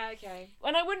 yeah, okay.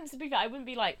 And I wouldn't, to be fair, I wouldn't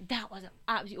be like, that was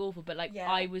absolutely awful, but like,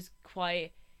 Yeah. I was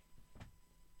quite...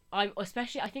 I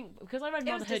think, because I read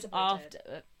It was Motherhood disappointed.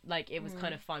 after, like, it was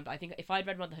kind of fine, but I think if I'd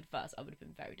read Motherhood first, I would have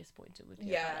been very disappointed with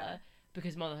Pure Yeah. Colour,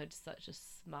 because Motherhood's such a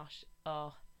smash.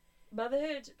 Oh.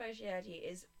 Motherhood by Sheila Heti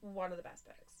is one of the best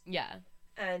books. Yeah.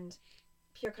 And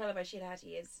Pure Colour by Sheila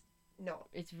Heti is not.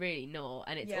 It's really not,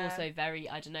 and it's Yeah. also very,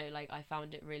 I don't know, like, I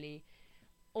found it really,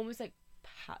 almost like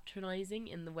patronising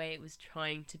in the way it was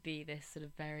trying to be this sort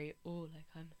of very, like,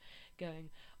 I'm going,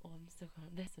 I'm still on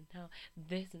this and now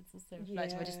this, and so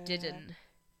reflective. I just didn't,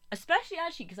 especially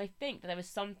actually because I think that there was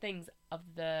some things of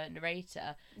the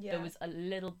narrator, Yeah. there was a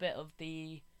little bit of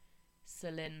the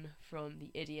Celine from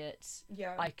The Idiot.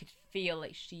 Yeah. I could feel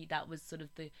like that was sort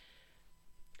of the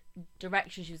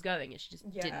direction she was going, and she just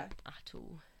Yeah. didn't at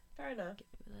all Fair enough. get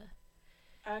me with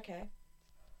it. Okay.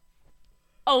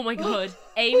 Oh my god,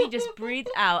 Amy just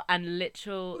breathed out and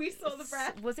literal... We saw the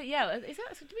breath. Was it? Yeah. Is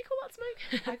that? Do we call that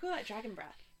smoke? I call that dragon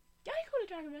breath. Yeah, I call it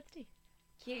dragon breath too.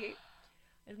 Cute.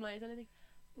 Is anything?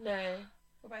 No.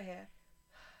 What about here?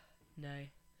 No,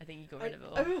 I think you got rid of it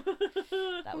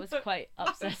all. That was quite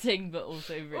upsetting, but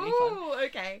also really fun. Oh,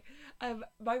 okay.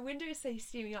 My window is so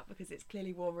steaming up because it's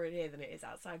clearly warmer in here than it is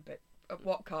outside, but at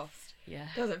what cost? Yeah.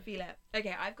 Doesn't feel it.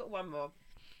 Okay, I've got one more.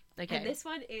 Okay. And this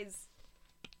one is,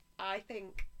 I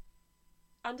think,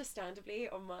 understandably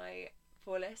on my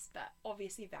 4 list, but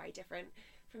obviously very different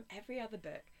from every other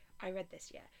book I read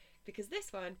this year. Because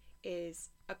this one is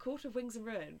A Court of Wings and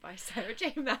Ruin by Sarah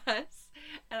J Maas.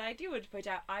 And I do want to point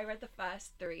out, I read the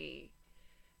first 3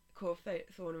 Court of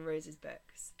Thorn and Roses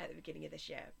books at the beginning of this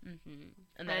year. Mm-hmm.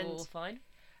 And they were all fine?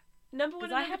 Number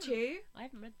 1 and number 2. I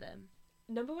haven't read them.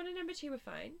 Number 1 and number 2 were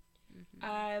fine.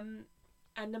 Mm-hmm.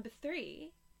 And number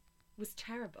 3 was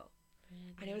terrible.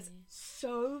 Really? And it was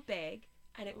so big,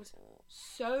 and it was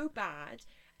so bad,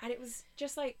 and it was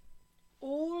just like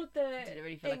all the Did it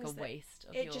really feel like a waste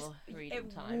of your reading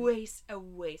time? A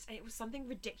waste, and it was something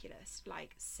ridiculous,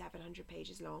 like 700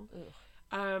 pages long.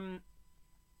 Ugh.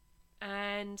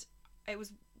 And it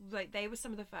was like they were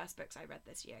some of the first books I read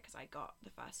this year because I got the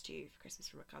first 2 for Christmas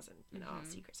from a cousin and Our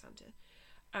Secret Santa.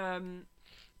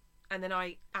 And then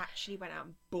I actually went out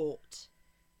and bought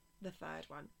the 3rd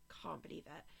one. Can't believe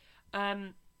it.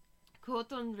 Court of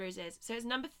Thorns and Roses. So it's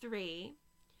number 3.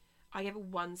 I gave it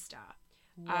 1 star.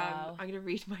 Wow. I'm going to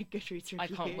read my Goodreads review. I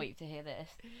can't wait to hear this.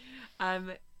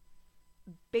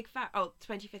 Big fat...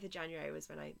 25th of January was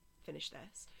when I finished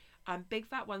this. Big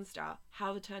fat 1 star.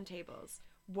 How the Turntables.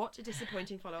 What a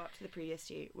disappointing follow-up to the previous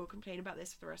 2. Will complain about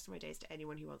this for the rest of my days to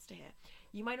anyone who wants to hear.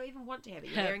 You might not even want to hear, but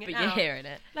you're hearing it But now. you're hearing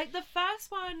it. Like, the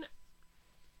first one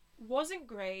wasn't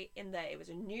great in that it was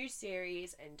a new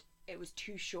series and it was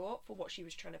too short for what she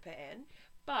was trying to put in.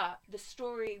 But the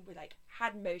story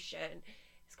had motion.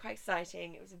 It's quite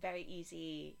exciting. It was a very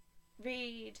easy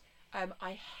read.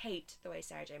 I hate the way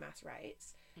Sarah J Maas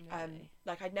writes. Really?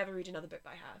 I'd never read another book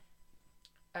by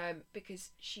her.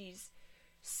 Because she's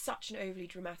such an overly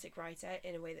dramatic writer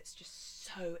in a way that's just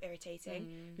so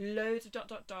irritating. Loads of ...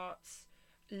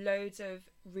 loads of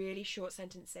really short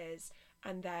sentences,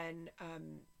 and then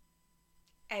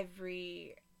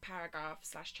every paragraph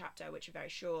 / chapter, which are very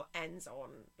short, ends on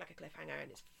like a cliffhanger,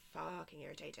 and it's fucking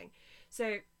irritating.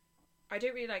 So I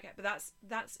don't really like it, but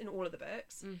that's in all of the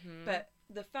books. But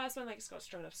the first one, it's got a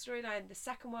strong enough storyline. The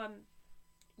second one,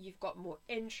 you've got more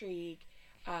intrigue.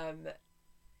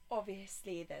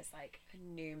 Obviously there's a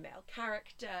new male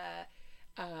character,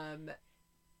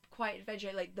 quite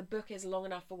adventurous. The book is long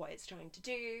enough for what it's trying to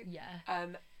do. Yeah.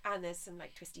 And there's some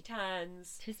twisty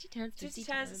turns. Twisty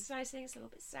turns. It's nice thing. It's a little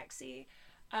bit sexy.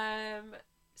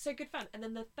 So good fun. And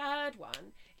then the third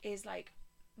one is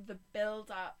the build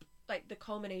up. like the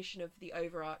culmination of the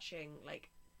overarching like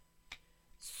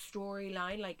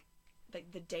storyline, like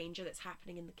the danger that's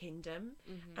happening in the kingdom.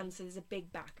 And so there's a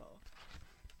big battle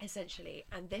essentially,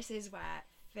 and this is where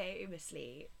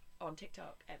famously on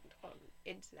TikTok and on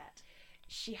internet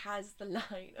she has the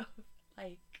line of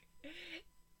like,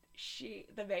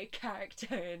 the main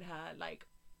character in her, like,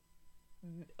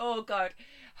 oh god,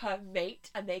 her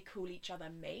mate, and they call each other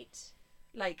mate,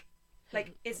 like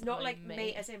it's not My like mate.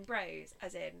 mate as in bros,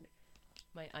 as in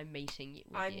I'm mating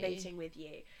with I'm you. mating with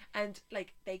you, and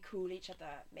like they call each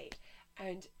other mate,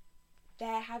 and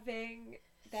they're having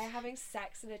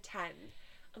sex in a tent,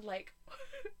 and like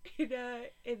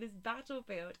in this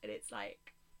battlefield, and it's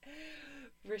like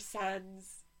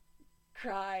Rasan's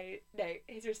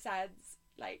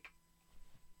like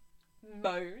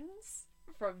moans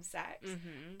from sex,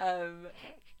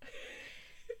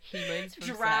 He moans from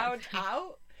drowned sex.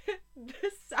 out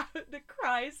the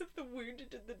cries of the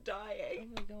wounded and the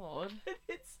dying. Oh my god.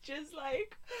 It's just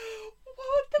like,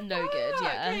 what the No fuck? good,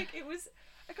 yeah. Like, it was,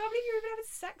 I can't believe you were even having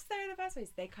sex there in the first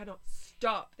place. They cannot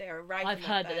stop. They are right. I've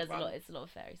heard that it's a lot of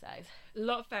fairy sex. A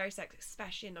lot of fairy sex,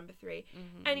 especially in number 3.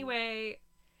 Anyway,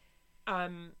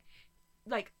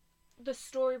 like, the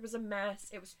story was a mess.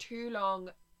 It was too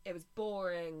long. It was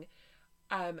boring.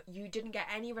 You didn't get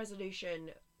any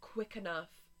resolution quick enough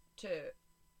to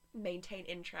maintain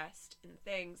interest in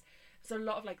things. So a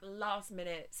lot of like last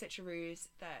minute switcheroos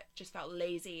that just felt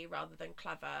lazy rather than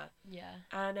clever. Yeah.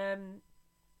 And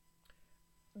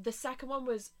the second one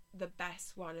was the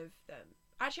best one of them.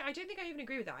 Actually, I don't think I even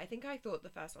agree with that. I think I thought the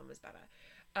first one was better.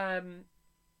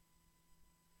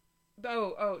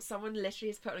 Someone literally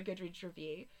has put on a Goodreads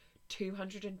review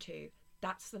 202.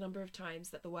 That's the number of times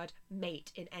that the word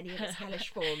mate in any of its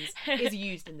hellish forms is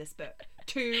used in this book.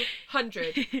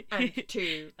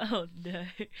 202. Oh no.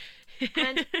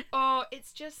 And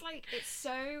it's just like, it's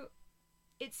so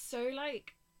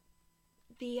like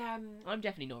the I'm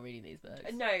definitely not reading these books.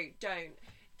 no, don't.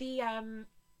 The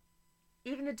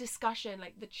even the discussion,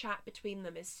 like the chat between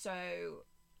them is so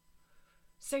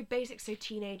basic, so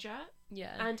teenager.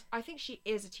 Yeah. And I think she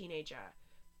is a teenager,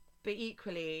 but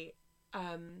equally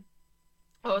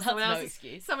That's someone no else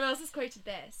excuse. someone else has quoted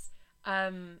this,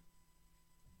 and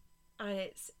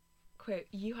it's, quote,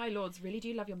 "You High Lords really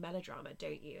do love your melodrama,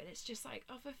 don't you?" And it's just like,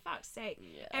 oh, for fuck's sake.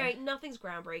 Yeah. Anyway, nothing's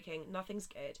groundbreaking, nothing's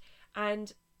good,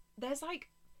 and there's like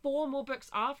 4 more books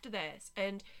after this,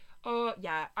 and oh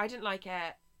yeah, I didn't like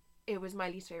it. It was my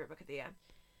least favourite book of the year,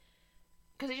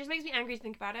 because it just makes me angry to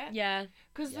think about it. Yeah.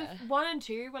 Because Yeah. the 1 and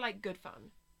 2 were like good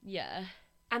fun. Yeah.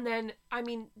 And then, I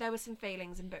mean, there were some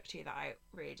failings in book 2 that I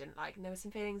really didn't like, and there were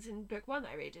some failings in book 1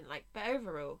 that I really didn't like, but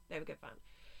overall, they were good fun.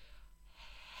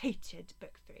 Hated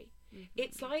book 3.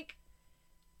 It's like,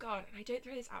 God, and I don't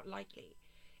throw this out lightly,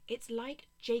 it's like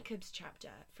Jacob's chapter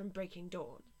from Breaking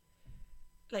Dawn.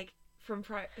 Like, from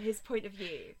his point of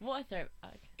view. What a throw.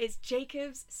 It's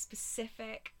Jacob's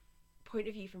specific point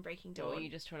of view from Breaking Dawn. Or are you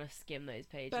just trying to skim those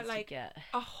pages But, like, to get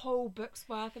a whole book's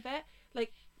worth of it.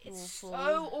 Like, it's awful?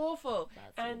 so awful.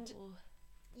 That's And awful.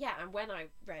 yeah, and when I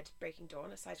read Breaking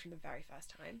Dawn, aside from the very first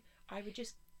time, I would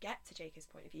just get to Jacob's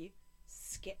point of view,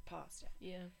 skip past it.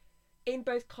 Yeah. In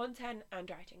both content and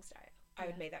writing style, I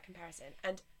would Yeah. make that comparison.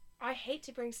 And I hate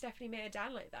to bring Stephanie Meyer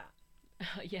down like that.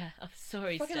 Yeah, I'm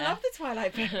sorry, I fucking Steph. love the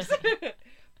Twilight books.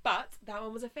 But that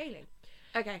one was a failing.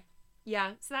 Okay.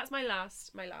 Yeah, so that's my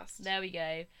last. There we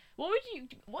go.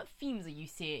 What themes are you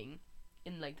seeing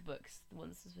in like the books, the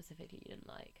ones specifically you didn't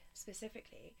like?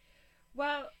 Specifically.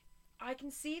 Well, I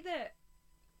can see that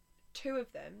 2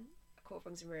 of them, A Court of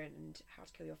Wrongs and Ruin and How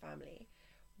to Kill Your Family,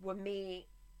 were me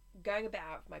going a bit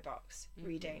out of my box,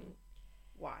 reading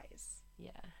wise.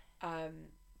 Yeah.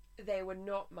 They were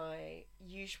not my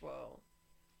usual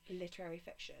literary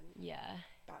fiction Yeah.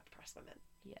 about depressed women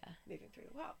Yeah. moving through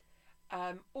the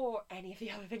world, or any of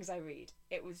the other things I read.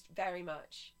 It was very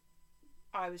much,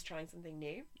 I was trying something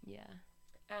new, Yeah.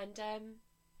 and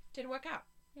didn't work out.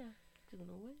 Yeah. Doesn't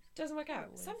always. Doesn't work out.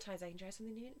 Always. Sometimes I can try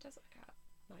something new and it does work out.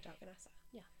 Like Dark Vanessa.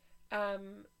 Yeah.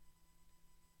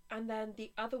 And then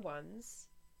the other ones,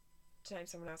 to name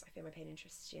someone else, I Feel My Pain,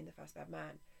 Interest in the First Bad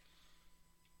Man.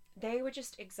 They were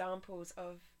just examples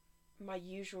of my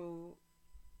usual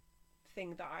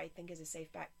thing that I think is a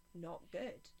safe bet not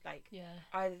good. Like, Yeah.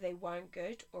 either they weren't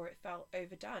good or it felt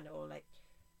overdone, or like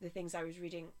the things I was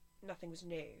reading, nothing was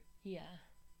new, Yeah.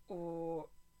 or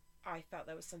I felt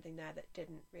there was something there that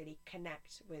didn't really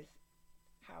connect with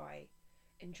how I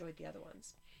enjoyed the other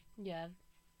ones. Yeah.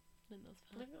 I think that's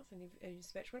I fair. think that's only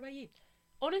switch. What about you?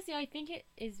 Honestly, I think it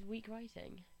is weak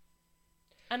writing.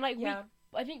 And like Yeah.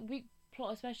 I think weak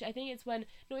plot especially. I think it's when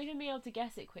not even being able to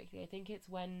guess it quickly. I think it's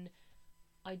when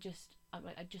I'm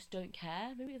like, I just don't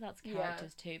care. Maybe that's Yeah.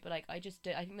 characters too, but like I just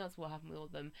don't, I think that's what happened with all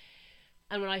of them.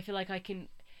 And when I feel like I can,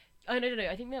 I don't know.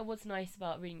 I think that what's nice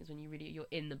about reading is when you're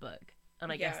in the book.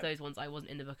 And I guess Yeah. those ones I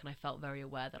wasn't in the book, and I felt very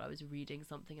aware that I was reading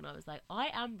something, and I was like, I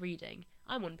am reading.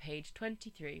 I'm on page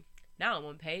 23. Now I'm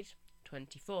on page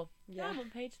 24. Now Yeah. I'm on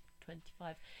page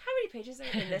 25. How many pages are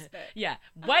in this book? Yeah.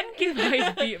 When can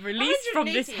I be released from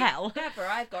this 180. hell? Therefore,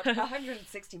 I've got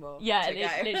 160 more. Yeah, to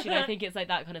go. literally, I think it's like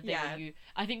that kind of thing. Yeah. Where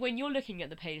I think when you're looking at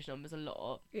the page numbers a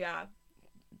lot, Yeah.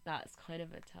 that's kind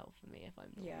of a tell for me if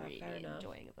I'm not Yeah, fair really enough.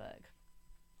 enjoying a book.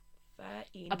 Fair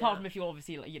Apart enough. from if you're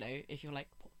obviously like, if you're like,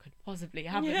 what could possibly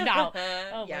happen now?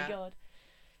 Oh Yeah. my god.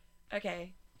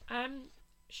 Okay.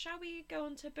 Shall we go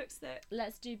on to books that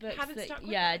Let's do books Haven't that, stuck with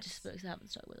yeah, us. just books that haven't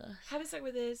stuck with us. haven't stuck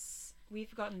with us? We've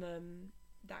forgotten them.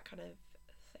 That kind of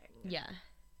thing. Yeah.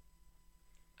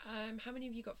 How many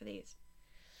have you got for these?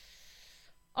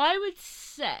 I would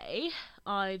say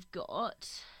I've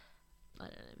got, I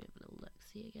don't know, maybe a little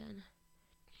look-see again.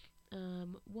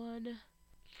 One,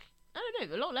 I don't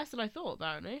know, a lot less than I thought,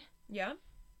 apparently. Yeah.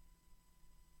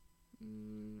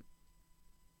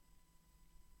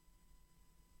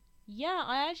 Yeah,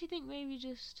 I actually think maybe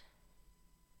just...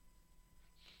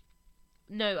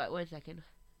 No, wait, 1 second.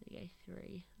 Okay,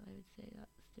 3. I would say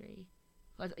that's 3.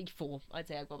 4. I'd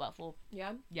say I've got about 4.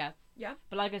 Yeah. Yeah. Yeah.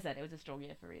 But like I said, it was a strong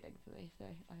year for reading for me, so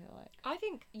I feel like... I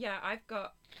think, yeah, I've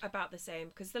got about the same,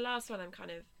 because the last one I'm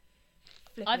kind of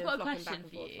flipping I've and got a flopping question back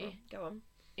and for forth you. on. Go on.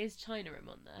 Is China Room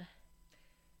on there?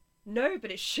 No, but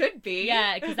it should be.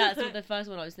 Yeah, because that's what the first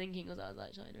one I was thinking was. I was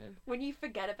like, China Room. When you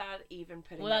forget about even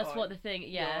putting Well, it that's on what the thing,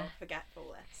 yeah. your forgetful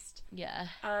list. Yeah.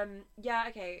 Yeah,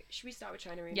 okay. Should we start with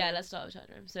China Room? Yeah, then? let's start with China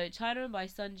Room. So, China Room by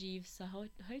Sanjeev Sahota,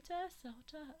 I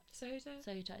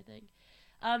think.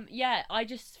 Yeah, I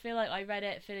just feel like I read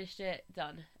it, finished it,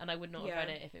 done, and I would not have read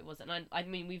Yeah. it if it wasn't. I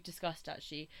mean, we've discussed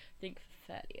actually, I think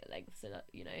fairly at length, so that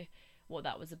what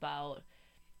that was about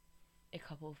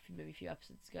maybe a few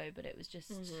episodes ago, but it was just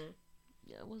it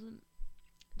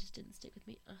just didn't stick with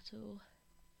me at all.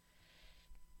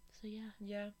 So yeah.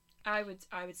 Yeah, I would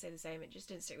say the same. It just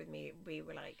didn't stick with me. We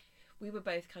were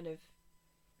both kind of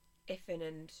iffing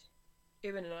and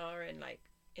oohing and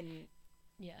ahhing,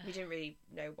 Yeah. we didn't really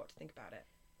know what to think about it.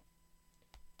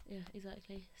 Yeah,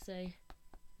 exactly. So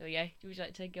there we go. Would you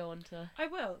like to go on to? I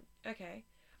will. Okay.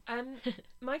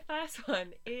 My first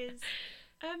one is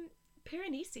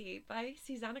Piranesi by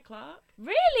Susanna Clarke.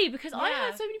 Really? Because I Yeah.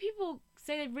 heard so many people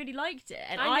say they really liked it,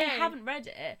 and I I know. haven't read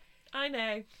it. I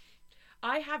know.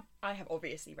 I have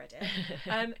obviously read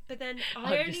it. But then I'm I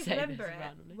just only saying remember this it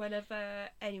randomly. whenever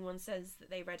anyone says that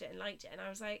they read it and liked it, and I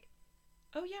was like,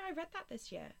 oh yeah, I read that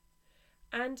this year.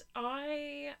 And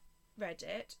I read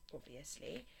it,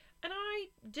 obviously, and I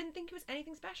didn't think it was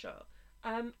anything special.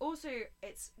 Also,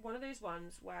 it's one of those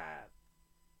ones where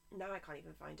now I can't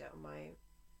even find it on my...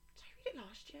 Did I read it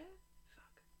last year?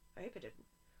 Fuck. I hope I didn't.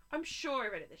 I'm sure I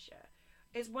read it this year.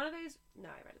 It's one of those... No,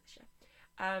 I read it this year.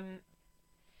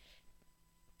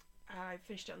 I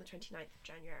finished it on the 29th of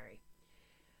January.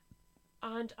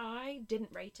 And I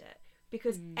didn't rate it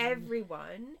because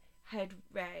everyone had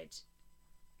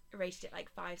rated it like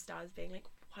 5 stars, being like,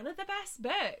 one of the best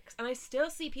books. And I still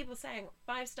see people saying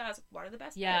 5 stars, one of the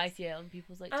best Yeah, I books. see it on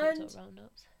people's like And- TikTok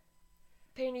roundups.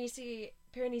 Piranesi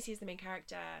is the main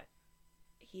character.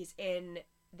 He's in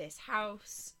this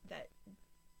house that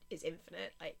is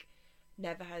infinite, like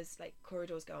never has, like,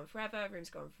 corridors go on forever, rooms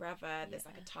go on forever, there's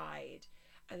like a tide,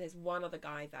 and there's one other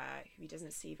guy there who he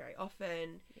doesn't see very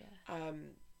often, Yeah.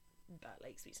 but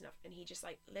like sweet enough, and he just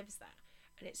like lives there,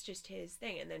 and it's just his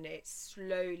thing. And then it's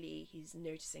slowly he's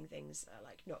noticing things are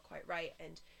like not quite right,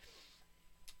 and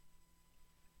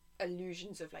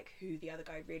illusions of like who the other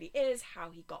guy really is, how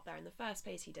he got there in the first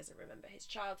place. He doesn't remember his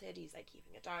childhood, he's like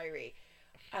keeping a diary,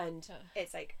 and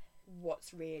it's like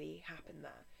what's really happened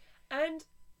there. And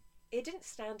it didn't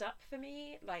stand up for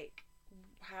me, like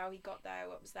how he got there,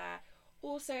 what was there.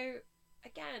 Also,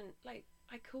 again, like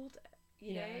I called it,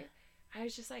 you know, I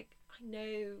was just like, I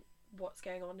know what's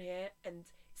going on here, and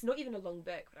it's not even a long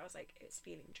book, but I was like, it's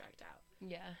feeling dragged out.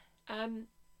 Yeah. And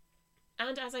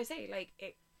as I say, like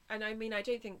it, and I mean, I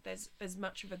don't think there's as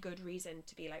much of a good reason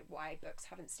to be like why books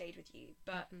haven't stayed with you,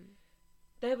 but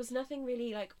there was nothing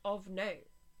really like of note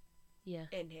Yeah.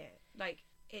 in here. Like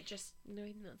it just, No,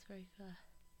 I think that's very fair.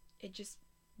 it just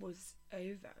was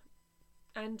over.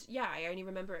 And yeah, I only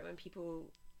remember it when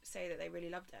people say that they really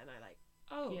loved it, and I like,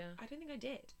 oh, Yeah. I don't think I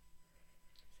did.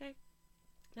 So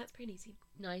that's pretty easy.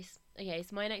 Nice. Okay,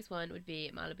 so my next one would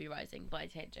be Malibu Rising by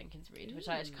Tate Jenkins Reid, which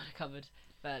I actually kind of covered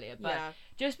earlier. But Yeah.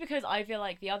 just because I feel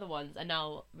like the other ones are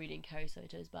now reading Kerry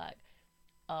Soto's back,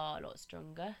 are a lot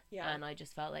stronger. Yeah. And I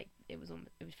just felt like it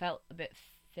felt a bit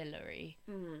fillery.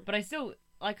 Mm. But I still,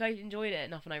 like, I enjoyed it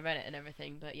enough when I read it and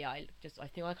everything. But yeah, I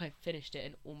think like I finished it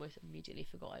and almost immediately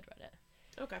forgot I'd read it.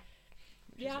 Okay.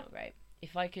 Which is not great.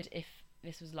 If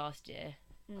this was last year,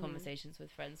 Mm. Conversations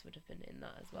with Friends would have been in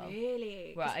that as well.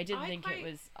 Really? Right, 'Cause I didn't think it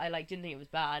was. I didn't think it was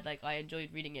bad. Like, I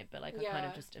enjoyed reading it, but like I kind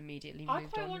of Yeah. just immediately I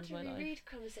moved quite on want with to my life. reread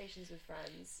Conversations with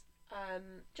Friends.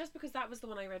 Just because that was the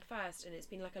one I read first, and it's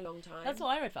been like a long time. That's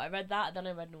what I read. I read that, then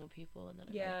I read Normal People, and then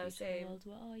I Yeah, read Beautiful same. World.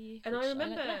 What are you? And which I like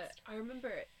remember,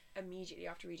 less. Immediately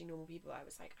after reading Normal People, I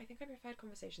was like, I think I preferred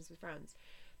Conversations with Friends,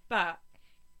 but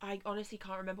I honestly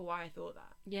can't remember why I thought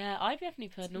that. Yeah, I definitely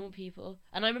preferred Normal People,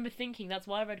 and I remember thinking that's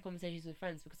why I read Conversations with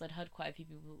Friends, because I'd heard quite a few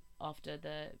people after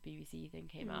the BBC thing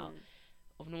came out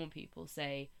of Normal People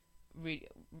say,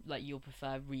 like, you'll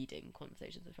prefer reading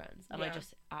Conversations with Friends, and I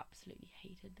just absolutely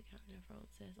hated the character of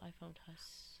Frances. I found her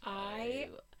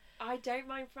so... I don't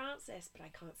mind Frances, but I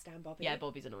can't stand Bobby. Yeah,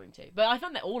 Bobby's annoying too, but I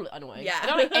found they're all annoying. Yeah, I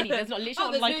don't like any. There's not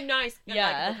literally there's like no nice,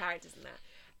 yeah, likable characters in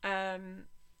there.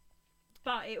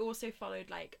 But it also followed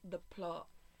like the plot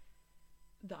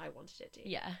that I wanted it to.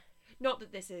 Yeah. Not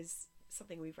that this is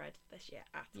something we've read this year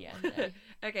at all. Yeah. No.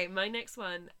 Okay, my next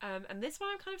one, and this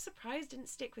one I'm kind of surprised didn't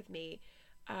stick with me,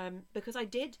 because I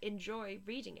did enjoy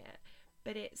reading it,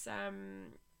 but it's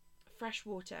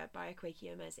Freshwater by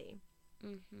Akwaeke Emezi.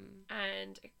 Mm-hmm.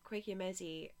 And Akwaeke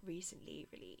Emezi recently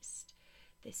released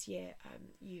this year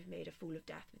You've Made a Fool of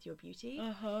Death with Your Beauty.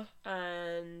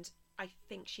 And I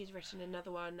think she's written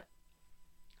another one.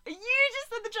 You just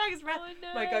said the Dragon's Breath. Oh,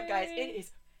 no. My God, guys, it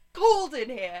is cold in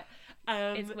here.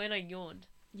 It's when I yawned.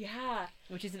 Yeah.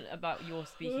 Which isn't about your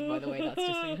speaking, by the way. That's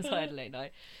just because I had a late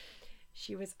night.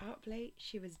 She was up late.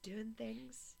 She was doing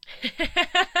things.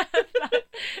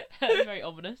 That's very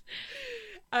ominous.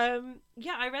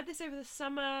 Yeah, I read this over the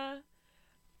summer,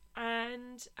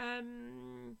 and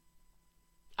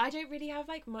I don't really have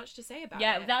like much to say about it.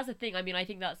 Yeah, that's the thing. I mean, I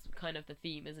think that's kind of the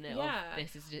theme, isn't it? Yeah. Of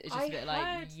this is just, it's just a bit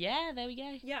like, yeah, there we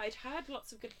go. Yeah, I'd heard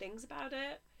lots of good things about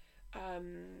it.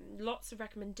 Lots of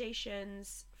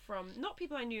recommendations from not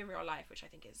people I knew in real life, which I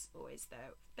think is always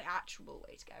the actual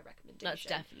way to get a recommendation. That's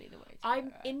definitely the way to I'm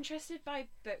go. interested by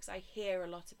books I hear a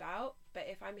lot about, but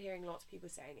if I'm hearing lots of people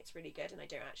saying it's really good and I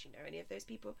don't actually know any of those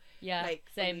people, yeah, like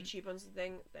same. on YouTube on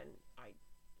something, then I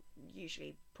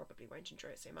usually probably won't enjoy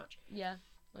it so much. Yeah,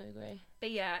 I agree.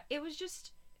 But yeah, it was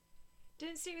just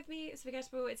didn't stick with me. It's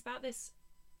forgettable. It's about this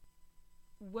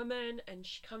woman, and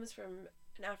she comes from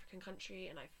an African country,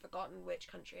 and I've forgotten which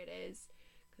country it is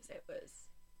because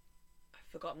I've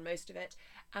forgotten most of it,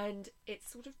 and it's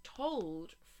sort of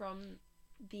told from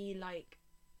the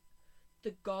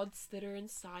gods that are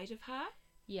inside of her.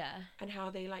 Yeah. And how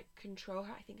they like control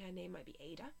her. I think her name might be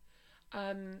Ada.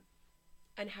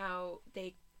 And how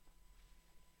they're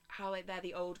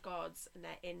the old gods and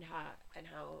they're in her, and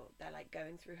how they're like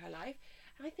going through her life.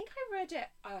 And I think I read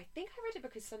it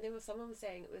because someone was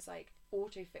saying it was like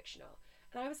auto-fictional.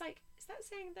 And I was like, is that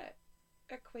saying that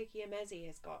Akwaeke Emezi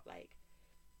has got like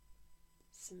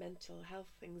some mental health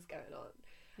things going on?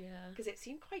 Yeah. Because it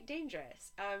seemed quite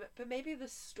dangerous. But maybe the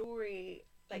story,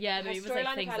 like yeah, her maybe it was like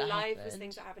storyline things of her that life happened. was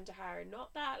things that happened to her, and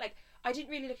not that. Like, I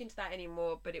didn't really look into that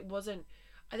anymore, but it wasn't.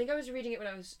 I think I was reading it when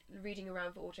I was reading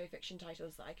around for autofiction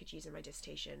titles that I could use in my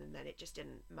dissertation, and then it just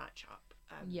didn't match up.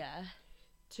 Yeah.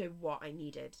 To what I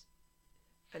needed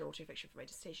an autofiction for my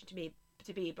dissertation to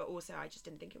be, but also I just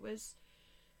didn't think it was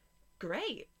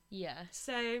great. Yeah.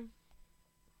 So,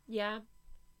 yeah.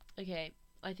 Okay,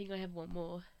 I think I have one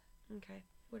more. Okay,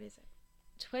 what is it?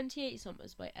 28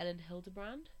 Summers by Ellen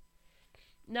Hildebrand.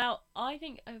 Now, I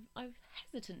think I'm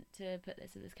hesitant to put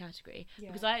this in this category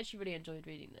because I actually really enjoyed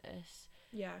reading this.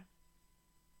 Yeah.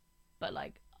 But,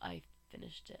 like, I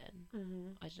finished it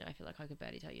and I don't know, I feel like I could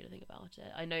barely tell you anything about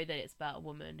it. I know that it's about a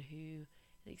woman who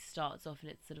like, starts off and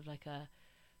it's sort of like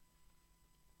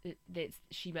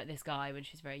she met this guy when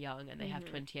she was very young, and they have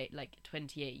 28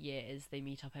 years. They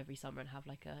meet up every summer and have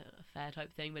like a fair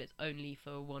type thing, but it's only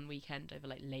for one weekend over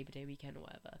like Labor Day weekend or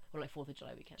whatever, or like 4th of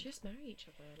July weekend. Just marry each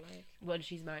other, like. Well,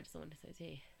 she's married to someone, so is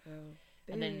he. Oh.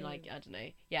 And then like I don't know,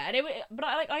 yeah. And but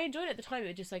I enjoyed it at the time.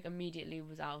 It just like immediately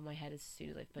was out of my head as soon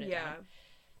as I put it down.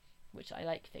 Which I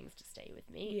like things to stay with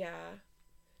me. Yeah.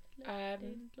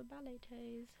 Little ballet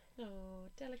toes. Oh,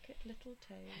 delicate little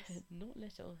toes. Not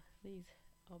little. These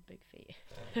are big feet.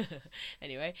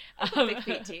 Anyway. Big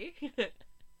feet too.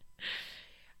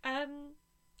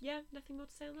 Yeah, nothing more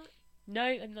to say on that? No,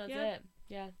 and that's it.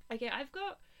 Yeah. Okay, I've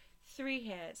got 3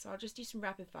 here, so I'll just do some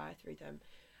rapid fire through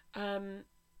them.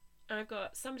 I've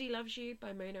got Somebody Loves You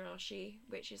by Mona Ashi,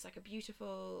 which is like it's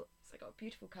got a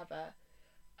beautiful cover.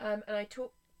 And I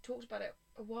talked about it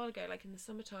a while ago, like in the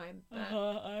summertime. But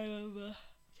I remember.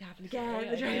 it happened again. Sorry,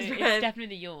 The dry's it's breath.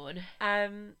 definitely the yawn.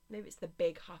 Maybe it's the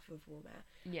big huff of warm air.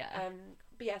 Yeah.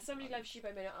 But yeah, Somebody Loves You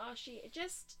by Mona Ashi. It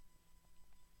just,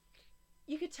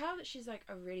 you could tell that she's like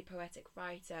a really poetic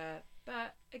writer,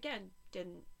 but again,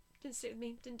 didn't sit with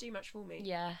me. Didn't do much for me.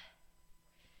 Yeah.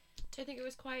 So I think it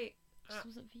was quite Just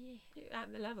wasn't for you.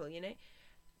 at the level, you know.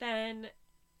 Then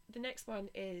the next one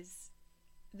is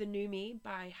The New Me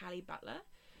by Hallie Butler,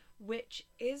 which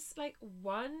is like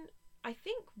one I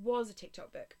think was a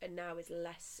TikTok book and now is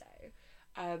less so.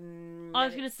 I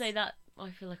was going to say that I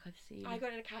feel like I've seen. I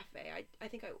got it in a cafe. I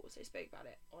think I also spoke about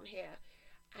it on here,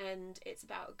 and it's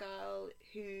about a girl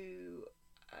who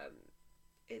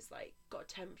is like got a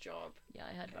temp job. Yeah,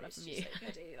 I heard about that from It's you. just, like,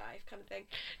 her daily life kind of thing.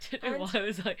 Don't know And- why I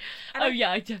was like, and oh I-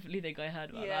 yeah, I definitely think I heard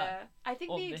about Yeah, that. I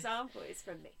think on the this. example is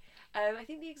from me. I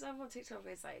think the example on TikTok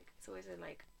is like it's always in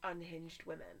like unhinged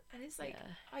women, and it's like Yeah.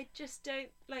 I just don't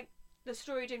like the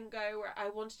story didn't go where I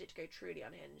wanted it to go truly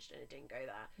unhinged, and it didn't go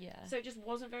there. Yeah. So it just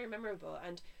wasn't very memorable.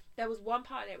 And there was one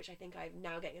part in it which I think I'm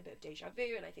now getting a bit of deja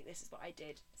vu, and I think this is what I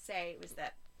did say was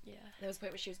that Yeah. there was a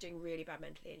point where she was doing really bad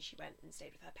mentally, and she went and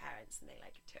stayed with her parents, and they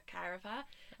like took care of her,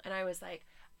 and I was like,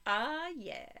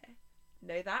 yeah,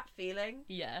 know that feeling.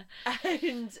 Yeah.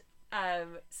 And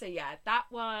so yeah,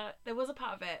 there was a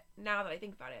part of it, now that I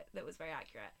think about it, that was very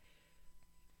accurate.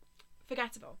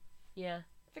 Forgettable. Yeah.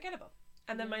 Forgettable.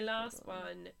 And then Yeah, my last forgettable.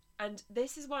 one, and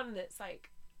this is one that's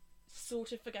like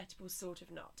sort of forgettable, sort of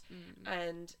not.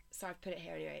 And so I've put it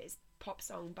here anyway, is Pop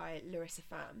Song by Larissa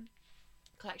Pham,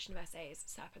 collection of essays,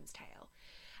 Serpent's Tail.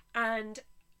 And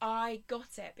I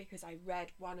got it because I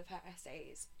read one of her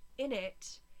essays in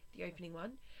it, the opening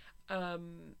one,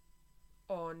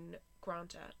 on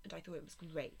Granta, and I thought it was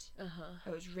great.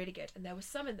 It was really good, and there were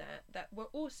some in there that were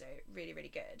also really, really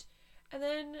good. And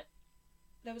then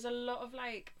there was a lot of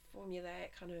like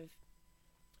formulaic kind of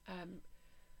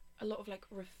a lot of like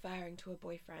referring to a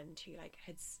boyfriend who like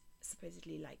had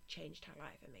supposedly like changed her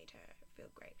life and made her feel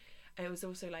great. And it was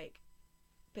also like,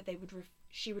 but they would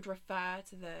she would refer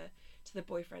to the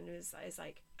boyfriend as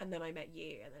like, and then I met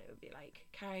you, and then it would be like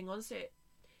carrying on. So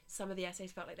some of the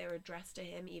essays felt like they were addressed to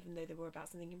him, even though they were about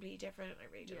something completely different.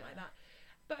 I really didn't like that.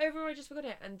 But overall, I just forgot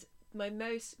it. And my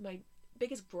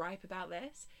biggest gripe about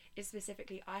this is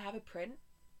specifically, I have a print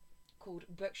called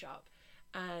Bookshop,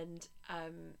 and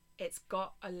it's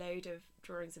got a load of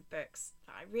drawings of books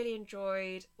that I really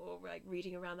enjoyed or like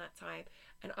reading around that time.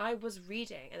 And I was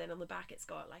reading, and then on the back it's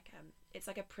got like it's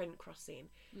like a print cross seam.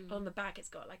 On the back it's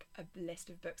got like a list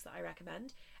of books that I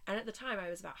recommend. And at the time I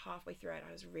was about halfway through it, and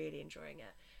I was really enjoying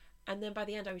it. And then by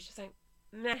the end I was just like,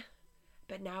 meh.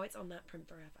 But now it's on that print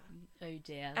forever. Oh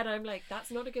dear. And I'm like,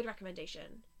 that's not a good recommendation.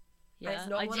 And Yeah. it's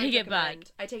not I one take I'd it back.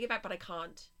 recommend. I take it back, but I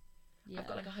can't. Yeah. I've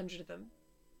got like 100 of them.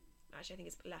 Actually, I think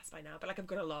it's less by now, but like I've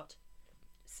got a lot.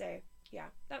 So yeah,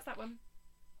 that's that one.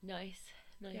 Nice.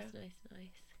 Nice. Yeah. Nice.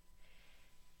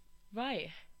 Right.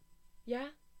 Yeah,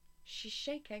 she's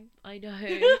shaking. I know. Like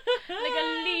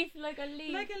a leaf. Like a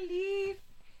leaf. Like a leaf.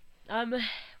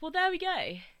 Well, there we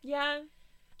go. Yeah.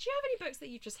 Do you have any books that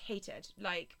you've just hated,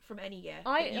 like from any year,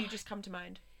 that you just come to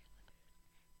mind?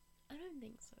 I don't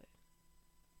think so.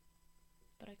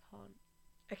 But I can't.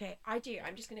 Okay, I do.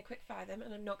 I'm just going to quick fire them,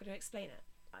 and I'm not going to explain it.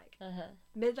 Like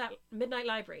Uh-huh. Midnight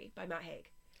Library by Matt Haig.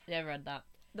 Never read that.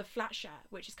 The Flat Share,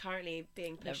 which is currently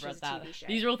being pushed Never read as a that. TV show.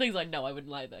 These are all things I know I wouldn't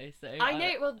like though. So I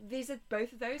know. Well, these are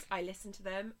both of those. I listened to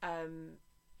them,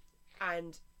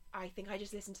 and I think I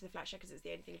just listened to the Flat Share because it was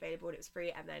the only thing available and it was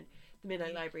free. And then the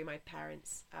Midnight Library, my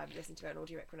parents listened to it on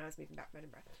audiobook when I was moving back from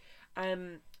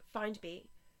Edinburgh. Find Me,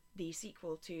 the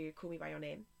sequel to Call Me by Your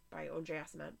Name by Andre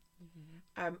Asselman.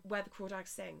 Where the Crawdads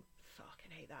Sing.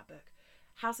 Fucking hate that book.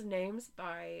 House of Names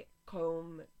by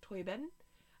Colm Toibin.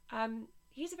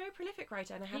 He's a very prolific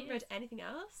writer, and I haven't read anything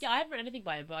else. Yeah, I haven't read anything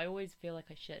by him, but I always feel like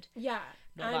I should. Yeah.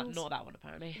 Not that one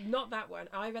apparently. Not that one.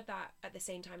 I read that at the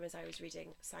same time as I was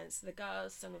reading Silence of the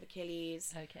Girls, Song of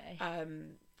Achilles, Okay.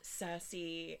 Circe.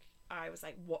 I was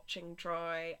like watching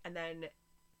Troy, and then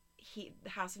the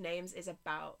House of Names is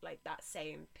about like that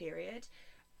same period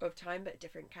of time but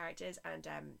different characters, and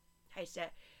hated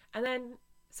it. And then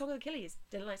Song of Achilles,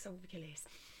 didn't like Song of Achilles.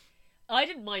 I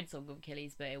didn't mind Song of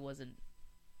Achilles, but it wasn't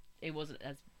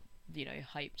as,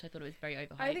 hyped. I thought it was very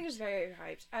overhyped. I think it was very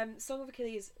overhyped. Song of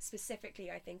Achilles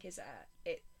specifically, I think, is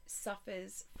it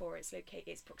suffers for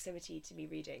its proximity to me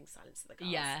reading Silence of the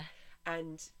Girls. Yeah.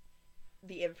 And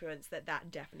the influence that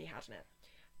definitely had in it.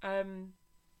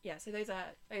 Yeah, so those are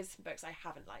books I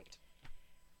haven't liked.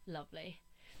 Lovely.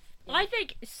 Yeah. I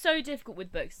think it's so difficult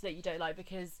with books that you don't like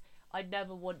because I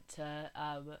never want to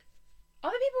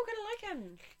Other people are gonna like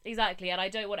him. Exactly, and I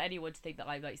don't want anyone to think that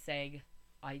I'm like saying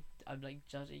I'm like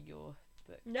judging your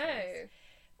book. No.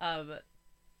 choice.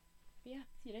 Yeah,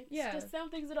 you know, Yeah. just some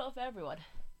things are not for everyone.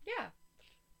 Yeah.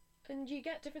 And you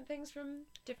get different things from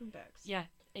different books. Yeah,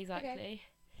 exactly.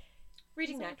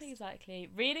 Reading exactly, next. Exactly.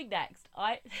 Reading next.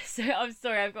 I'm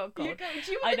sorry, I've got a cold.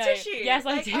 Do you I want a know. tissue? Yes,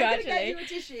 I do, I'm gonna actually. get you a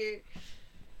tissue.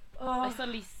 Oh, I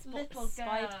suddenly little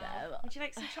spied girl. them. Would you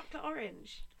like some chocolate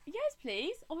orange? Yes,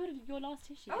 please. Oh, your last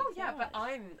tissue. Oh Thanks so yeah, but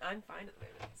much. I'm fine at the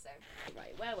moment. So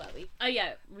Right, where were we? Oh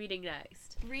yeah, reading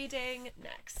next. reading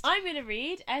next. I'm going to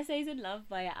read Essays in Love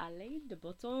by Alain de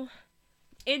Botton.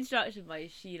 Instruction by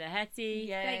Sheila Hetty.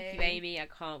 Thank you, Yay. Amy. I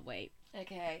can't wait.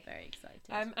 Okay. Very excited.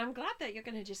 I'm glad that you're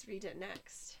gonna just read it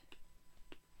next.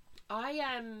 I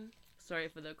am. Sorry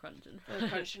for the crunching. The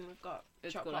crunching. We've got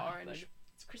It's chocolate gotta orange. happen.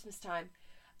 It's Christmas time.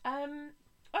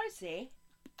 Honestly,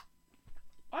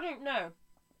 I don't know.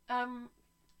 I'm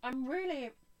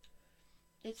really.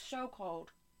 It's so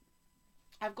cold.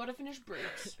 I've got to finish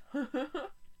Brutes.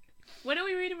 When are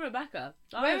we reading Rebecca?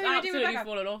 When I've are we reading absolutely Rebecca?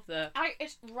 fallen off there.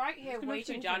 It's right here It's gonna be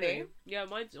waiting for January. me. Yeah,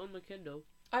 mine's on the Kindle.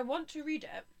 I want to read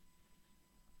it.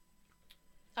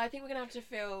 I think we're gonna have to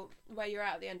feel where you're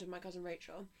at the end of My Cousin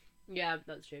Rachel. Yeah,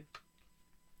 that's true.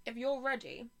 If you're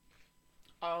ready,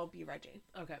 I'll be ready.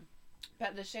 Okay. But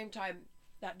at the same time,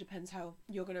 that depends how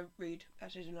you're gonna read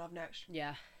Essays in Love next.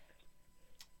 Yeah.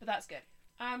 But that's good.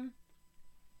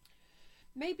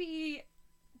 Maybe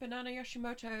Banana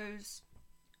Yoshimoto's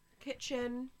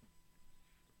Kitchen.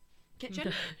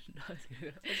 Kitchen? No,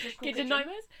 It's just called Kitchen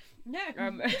Nightmares? No.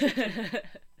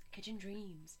 Kitchen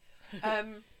Dreams.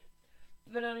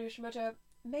 Banana Yoshimoto.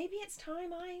 Maybe it's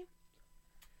time I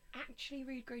actually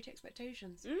read Great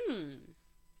Expectations.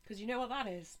 Because you know what that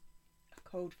is? A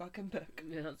cold fucking book.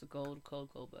 Yeah, that's a cold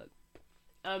book.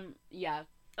 Yeah.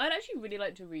 I'd actually really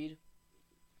like to read,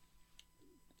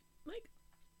 like,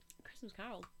 Christmas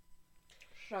Carol.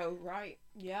 So, right.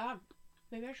 Yeah.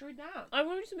 Maybe I should read that. I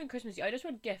want to read something Christmassy. I just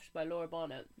read Gift by Laura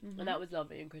Barnett, and that was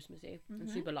lovely and Christmassy and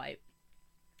Mhm. super light.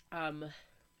 And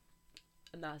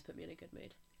that has put me in a good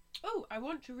mood. Oh, I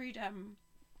want to read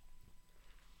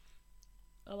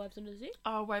Our Wives Under the Sea?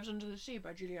 Our Wives Under the Sea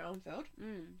by Julia Arnfield.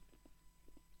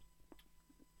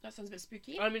 That sounds a bit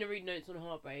spooky. I'm going to read Notes on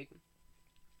Heartbreak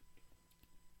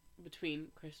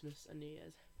between Christmas and New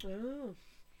Year's. Oh.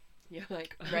 You're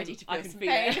like ready to I feel can some feel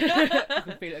pain. it. I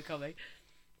can feel it coming.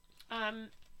 So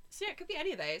yeah, it could be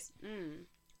any of those.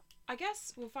 I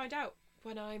guess we'll find out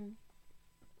when I'm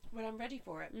ready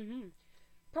for it.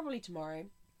 Probably tomorrow.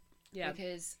 Yeah.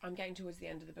 Because I'm getting towards the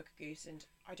end of the Book of Goose and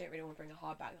I don't really want to bring a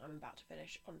hardback that I'm about to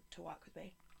finish on to work with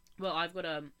me. Well, I've got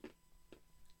a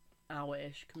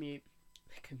hour-ish commute.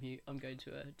 I'm going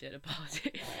to a dinner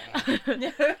party.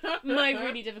 My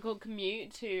really difficult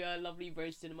commute to a lovely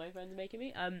roast dinner my friends are making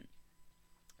me.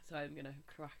 So I'm gonna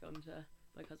crack on to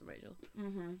My Cousin Rachel.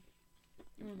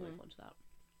 Look onto that.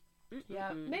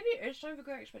 Yeah, maybe it's time for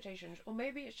Great Expectations, or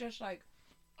maybe it's just like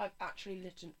I've actually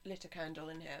lit a candle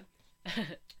in here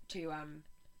to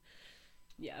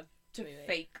Yeah. to Maybe.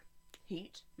 fake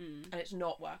heat, and it's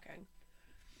not working.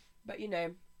 But you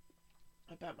know,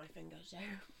 I burnt my fingers, so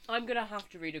I'm gonna have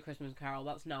to read A Christmas Carol.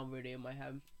 That's now really in my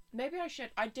head. maybe I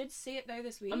should. I did see it though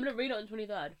this week. I'm gonna read it on the 23rd.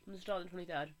 I'm gonna start on the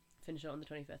 23rd. Finish it on the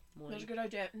 25th morning. That's a good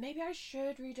idea. Maybe I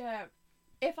should read it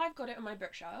if I've got it on my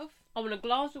bookshelf. I want a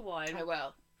glass of wine. I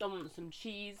will. I want some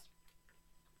cheese.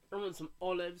 I want some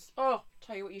olives. Oh,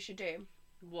 tell you what you should do.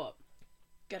 What?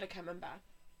 Get a camembert,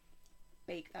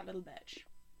 bake that little bitch,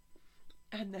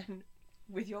 and then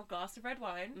with your glass of red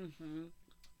wine,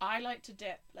 I like to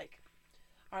dip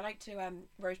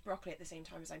roast broccoli at the same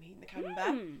time as I'm heating the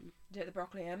camembert. Dip the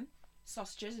broccoli in.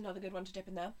 Sausages, another good one to dip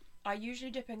in there. I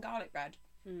usually dip in garlic bread,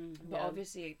 but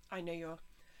obviously I know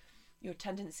your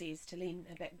tendencies to lean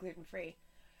a bit gluten free,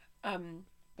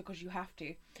 because you have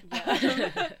to.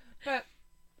 Yeah. But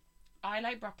I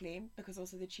like broccoli because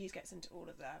also the cheese gets into all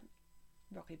of the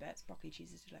broccoli bits. Broccoli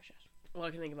cheese is delicious. All I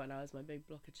can think about now is my big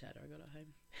block of cheddar I got at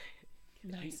home.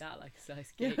 Eat Nice. that like a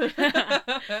slice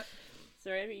cake.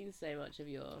 Sorry, I've eaten so much of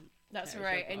your. That's carrot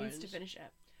alright. shop I need to orange. finish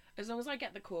it. As long as I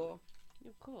get the core,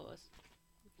 Of course.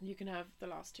 you can have the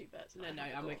last two bits. and No, I no,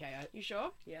 have the I'm core. okay. You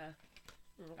sure? Yeah.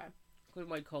 Okay. With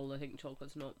my cold, I think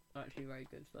chocolate's not actually very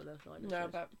good for the sinus. No,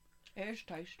 but it is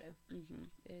tasty.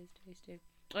 It is tasty.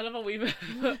 I love how we we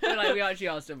actually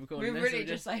are still recording. We this, really we're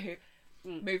just like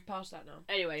move past that now.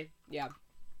 Anyway, yeah.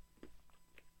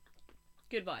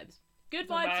 Good vibes. Good Good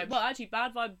vibes. vibes. Well, actually,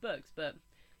 bad vibe books, but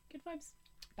good vibes.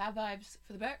 Bad vibes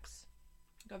for the books.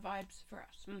 Good vibes for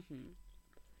us.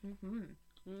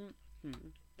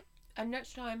 And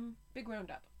next time, big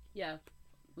roundup. Yeah.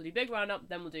 We'll do big roundup,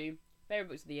 then we'll do Favourite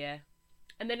books of the year.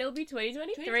 And then it'll be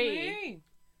 2023. 2023.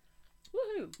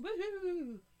 Woohoo.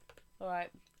 Woohoo. Alright.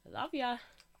 Love ya.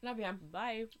 Love ya.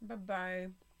 Bye. Bye bye.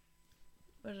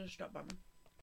 Where's the stop button?